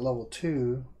soup at level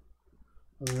 2.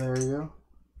 There you go.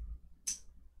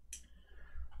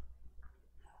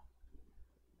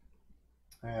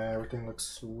 Everything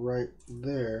looks right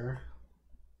there.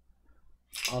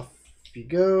 Off you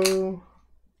go.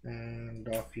 And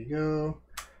off you go.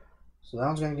 So that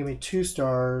one's going to give me 2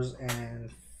 stars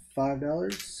and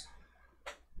 $5.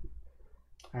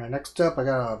 Alright, next up I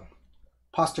got a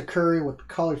pasta curry with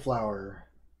cauliflower.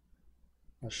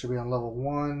 That should be on level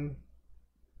 1.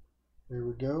 There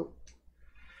we go.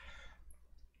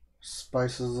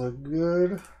 Spices look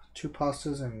good. 2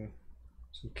 pastas and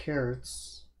some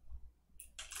carrots.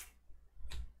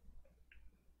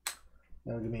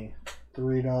 That'll give me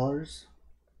 $3.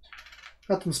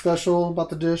 Nothing special about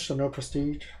the dish, so no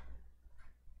prestige.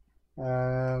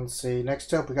 And let's see,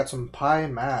 next up we got some pie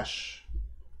and mash.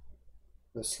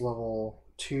 This level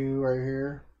 2 right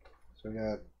here. So we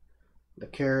got the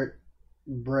carrot,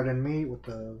 bread and meat with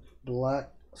the black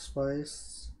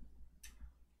spice.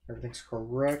 Everything's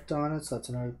correct on it, so that's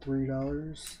another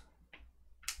 $3.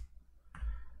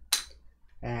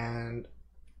 And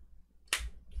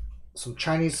some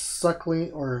Chinese suckling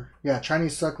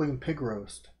pig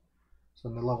roast. So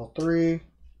in the level 3,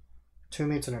 2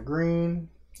 meats and a green,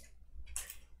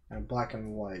 and a black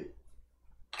and white.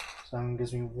 So that one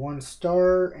gives me 1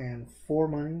 star and 4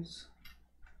 monies.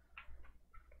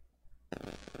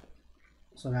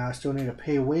 So now I still need to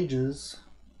pay wages.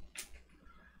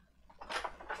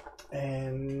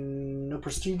 And no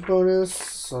prestige bonus.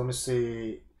 So let me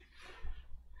see.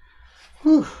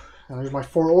 Whew. And there's my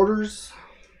 4 orders.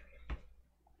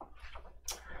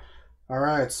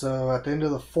 Alright, so at the end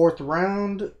of the 4th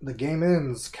round, the game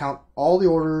ends. Count all the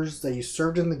orders that you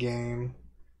served in the game,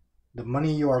 the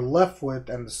money you are left with,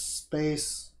 and the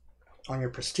space on your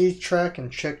prestige track,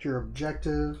 and check your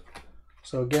objective.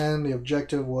 So again, the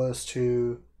objective was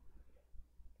to,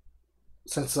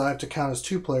 since I have to count as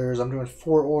 2 players, I'm doing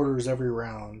 4 orders every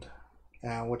round,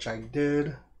 which I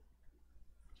did.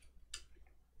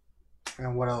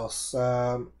 And what else?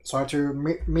 So I have to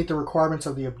meet the requirements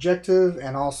of the objective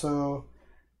and also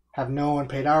have no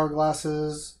unpaid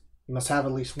hourglasses. You must have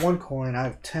at least 1 coin. I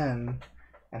have 10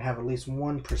 and have at least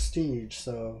 1 prestige.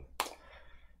 So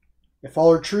if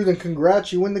all are true, then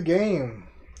congrats, you win the game.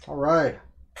 All right.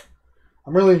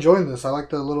 I'm really enjoying this. I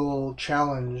like the little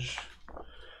challenge.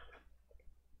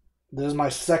 This is my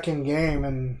 2nd game,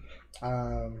 and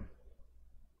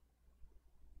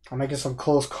I'm making some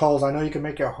close calls. I know you can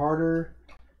make it harder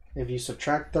if you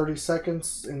subtract 30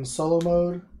 seconds in solo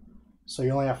mode. So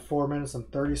you only have 4 minutes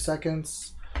and 30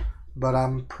 seconds. But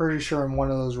I'm pretty sure in one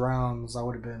of those rounds it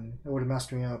would have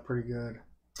messed me up pretty good.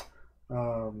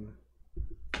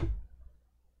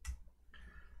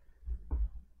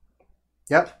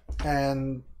 Yep.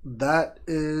 And that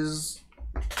is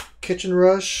Kitchen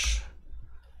Rush.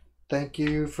 Thank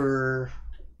you for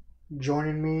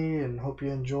joining me and hope you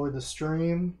enjoyed the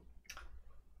stream.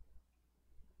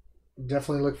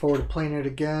 Definitely look forward to playing it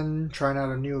again, trying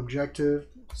out a new objective,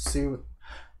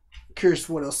 curious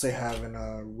what else they have in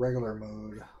a regular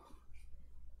mode.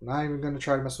 Not even going to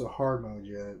try to mess with hard mode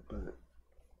yet, but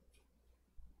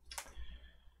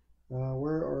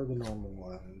where are the normal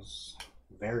ones?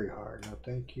 Very hard. No,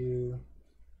 thank you.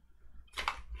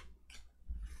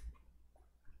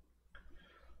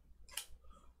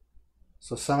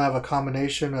 So some have a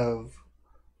combination of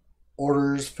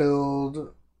orders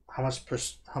filled, how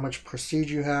much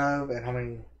prestige you have, and how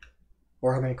many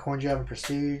coins you have in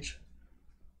prestige.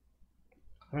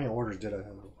 How many orders did I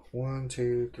have? 1,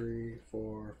 2, 3,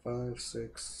 4, 5,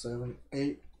 6, 7,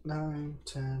 8, 9,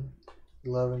 10,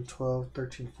 11, 12,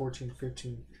 13, 14,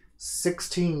 15,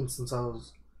 16 since I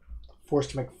was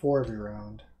forced to make 4 every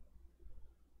round.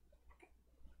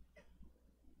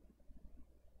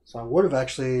 So I would have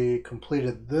actually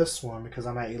completed this one because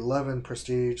I'm at 11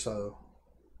 prestige, so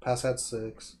pass that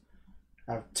 6.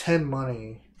 I have 10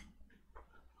 money,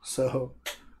 so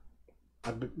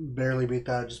I barely beat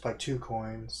that just by 2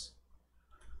 coins.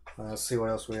 Let's see what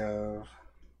else we have.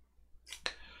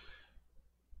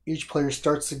 Each player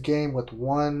starts the game with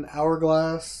 1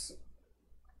 hourglass.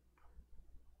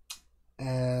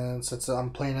 And since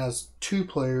I'm playing as 2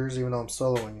 players, even though I'm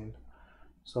soloing,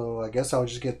 so I guess I would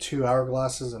just get 2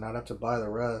 hourglasses and I'd have to buy the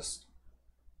rest.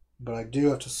 But I do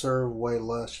have to serve way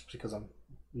less because I'm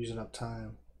using up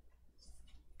time.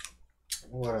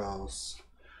 What else?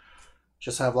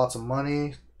 Just have lots of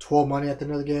money. 12 money at the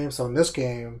end of the game. So in this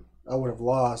game, I would have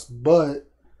lost, but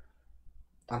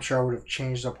I'm sure I would have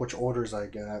changed up which orders I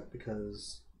got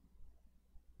because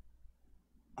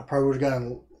I probably would have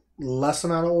gotten less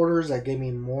amount of orders that gave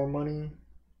me more money.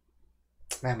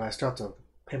 Man, but I still have to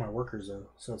pay my workers though,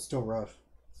 so it's still rough.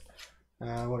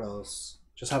 What else?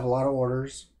 Just have a lot of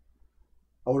orders.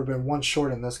 I would have been 1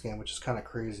 short in this game, which is kind of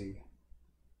crazy.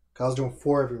 I was doing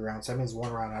 4 every round, so that means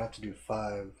 1 round I'd have to do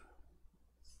 5.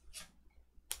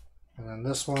 And then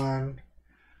this one,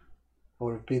 I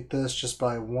would have beat this just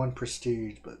by 1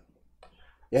 prestige. But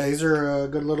yeah, these are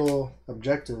good little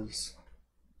objectives.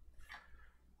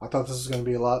 I thought this was going to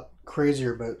be a lot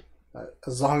crazier, but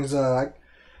as long as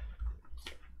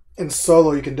in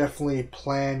solo you can definitely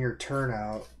plan your turn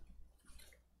out.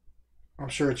 I'm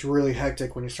sure it's really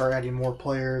hectic when you start adding more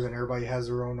players and everybody has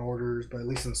their own orders, but at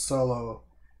least in solo,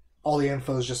 all the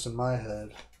info is just in my head.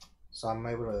 So I'm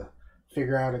able to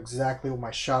figure out exactly what my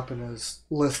shopping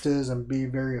list is and be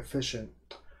very efficient.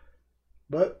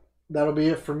 But that'll be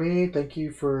it for me. Thank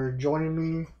you for joining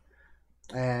me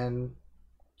and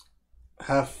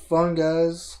have fun,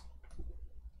 guys.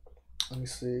 Let me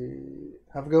see.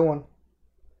 Have a good one.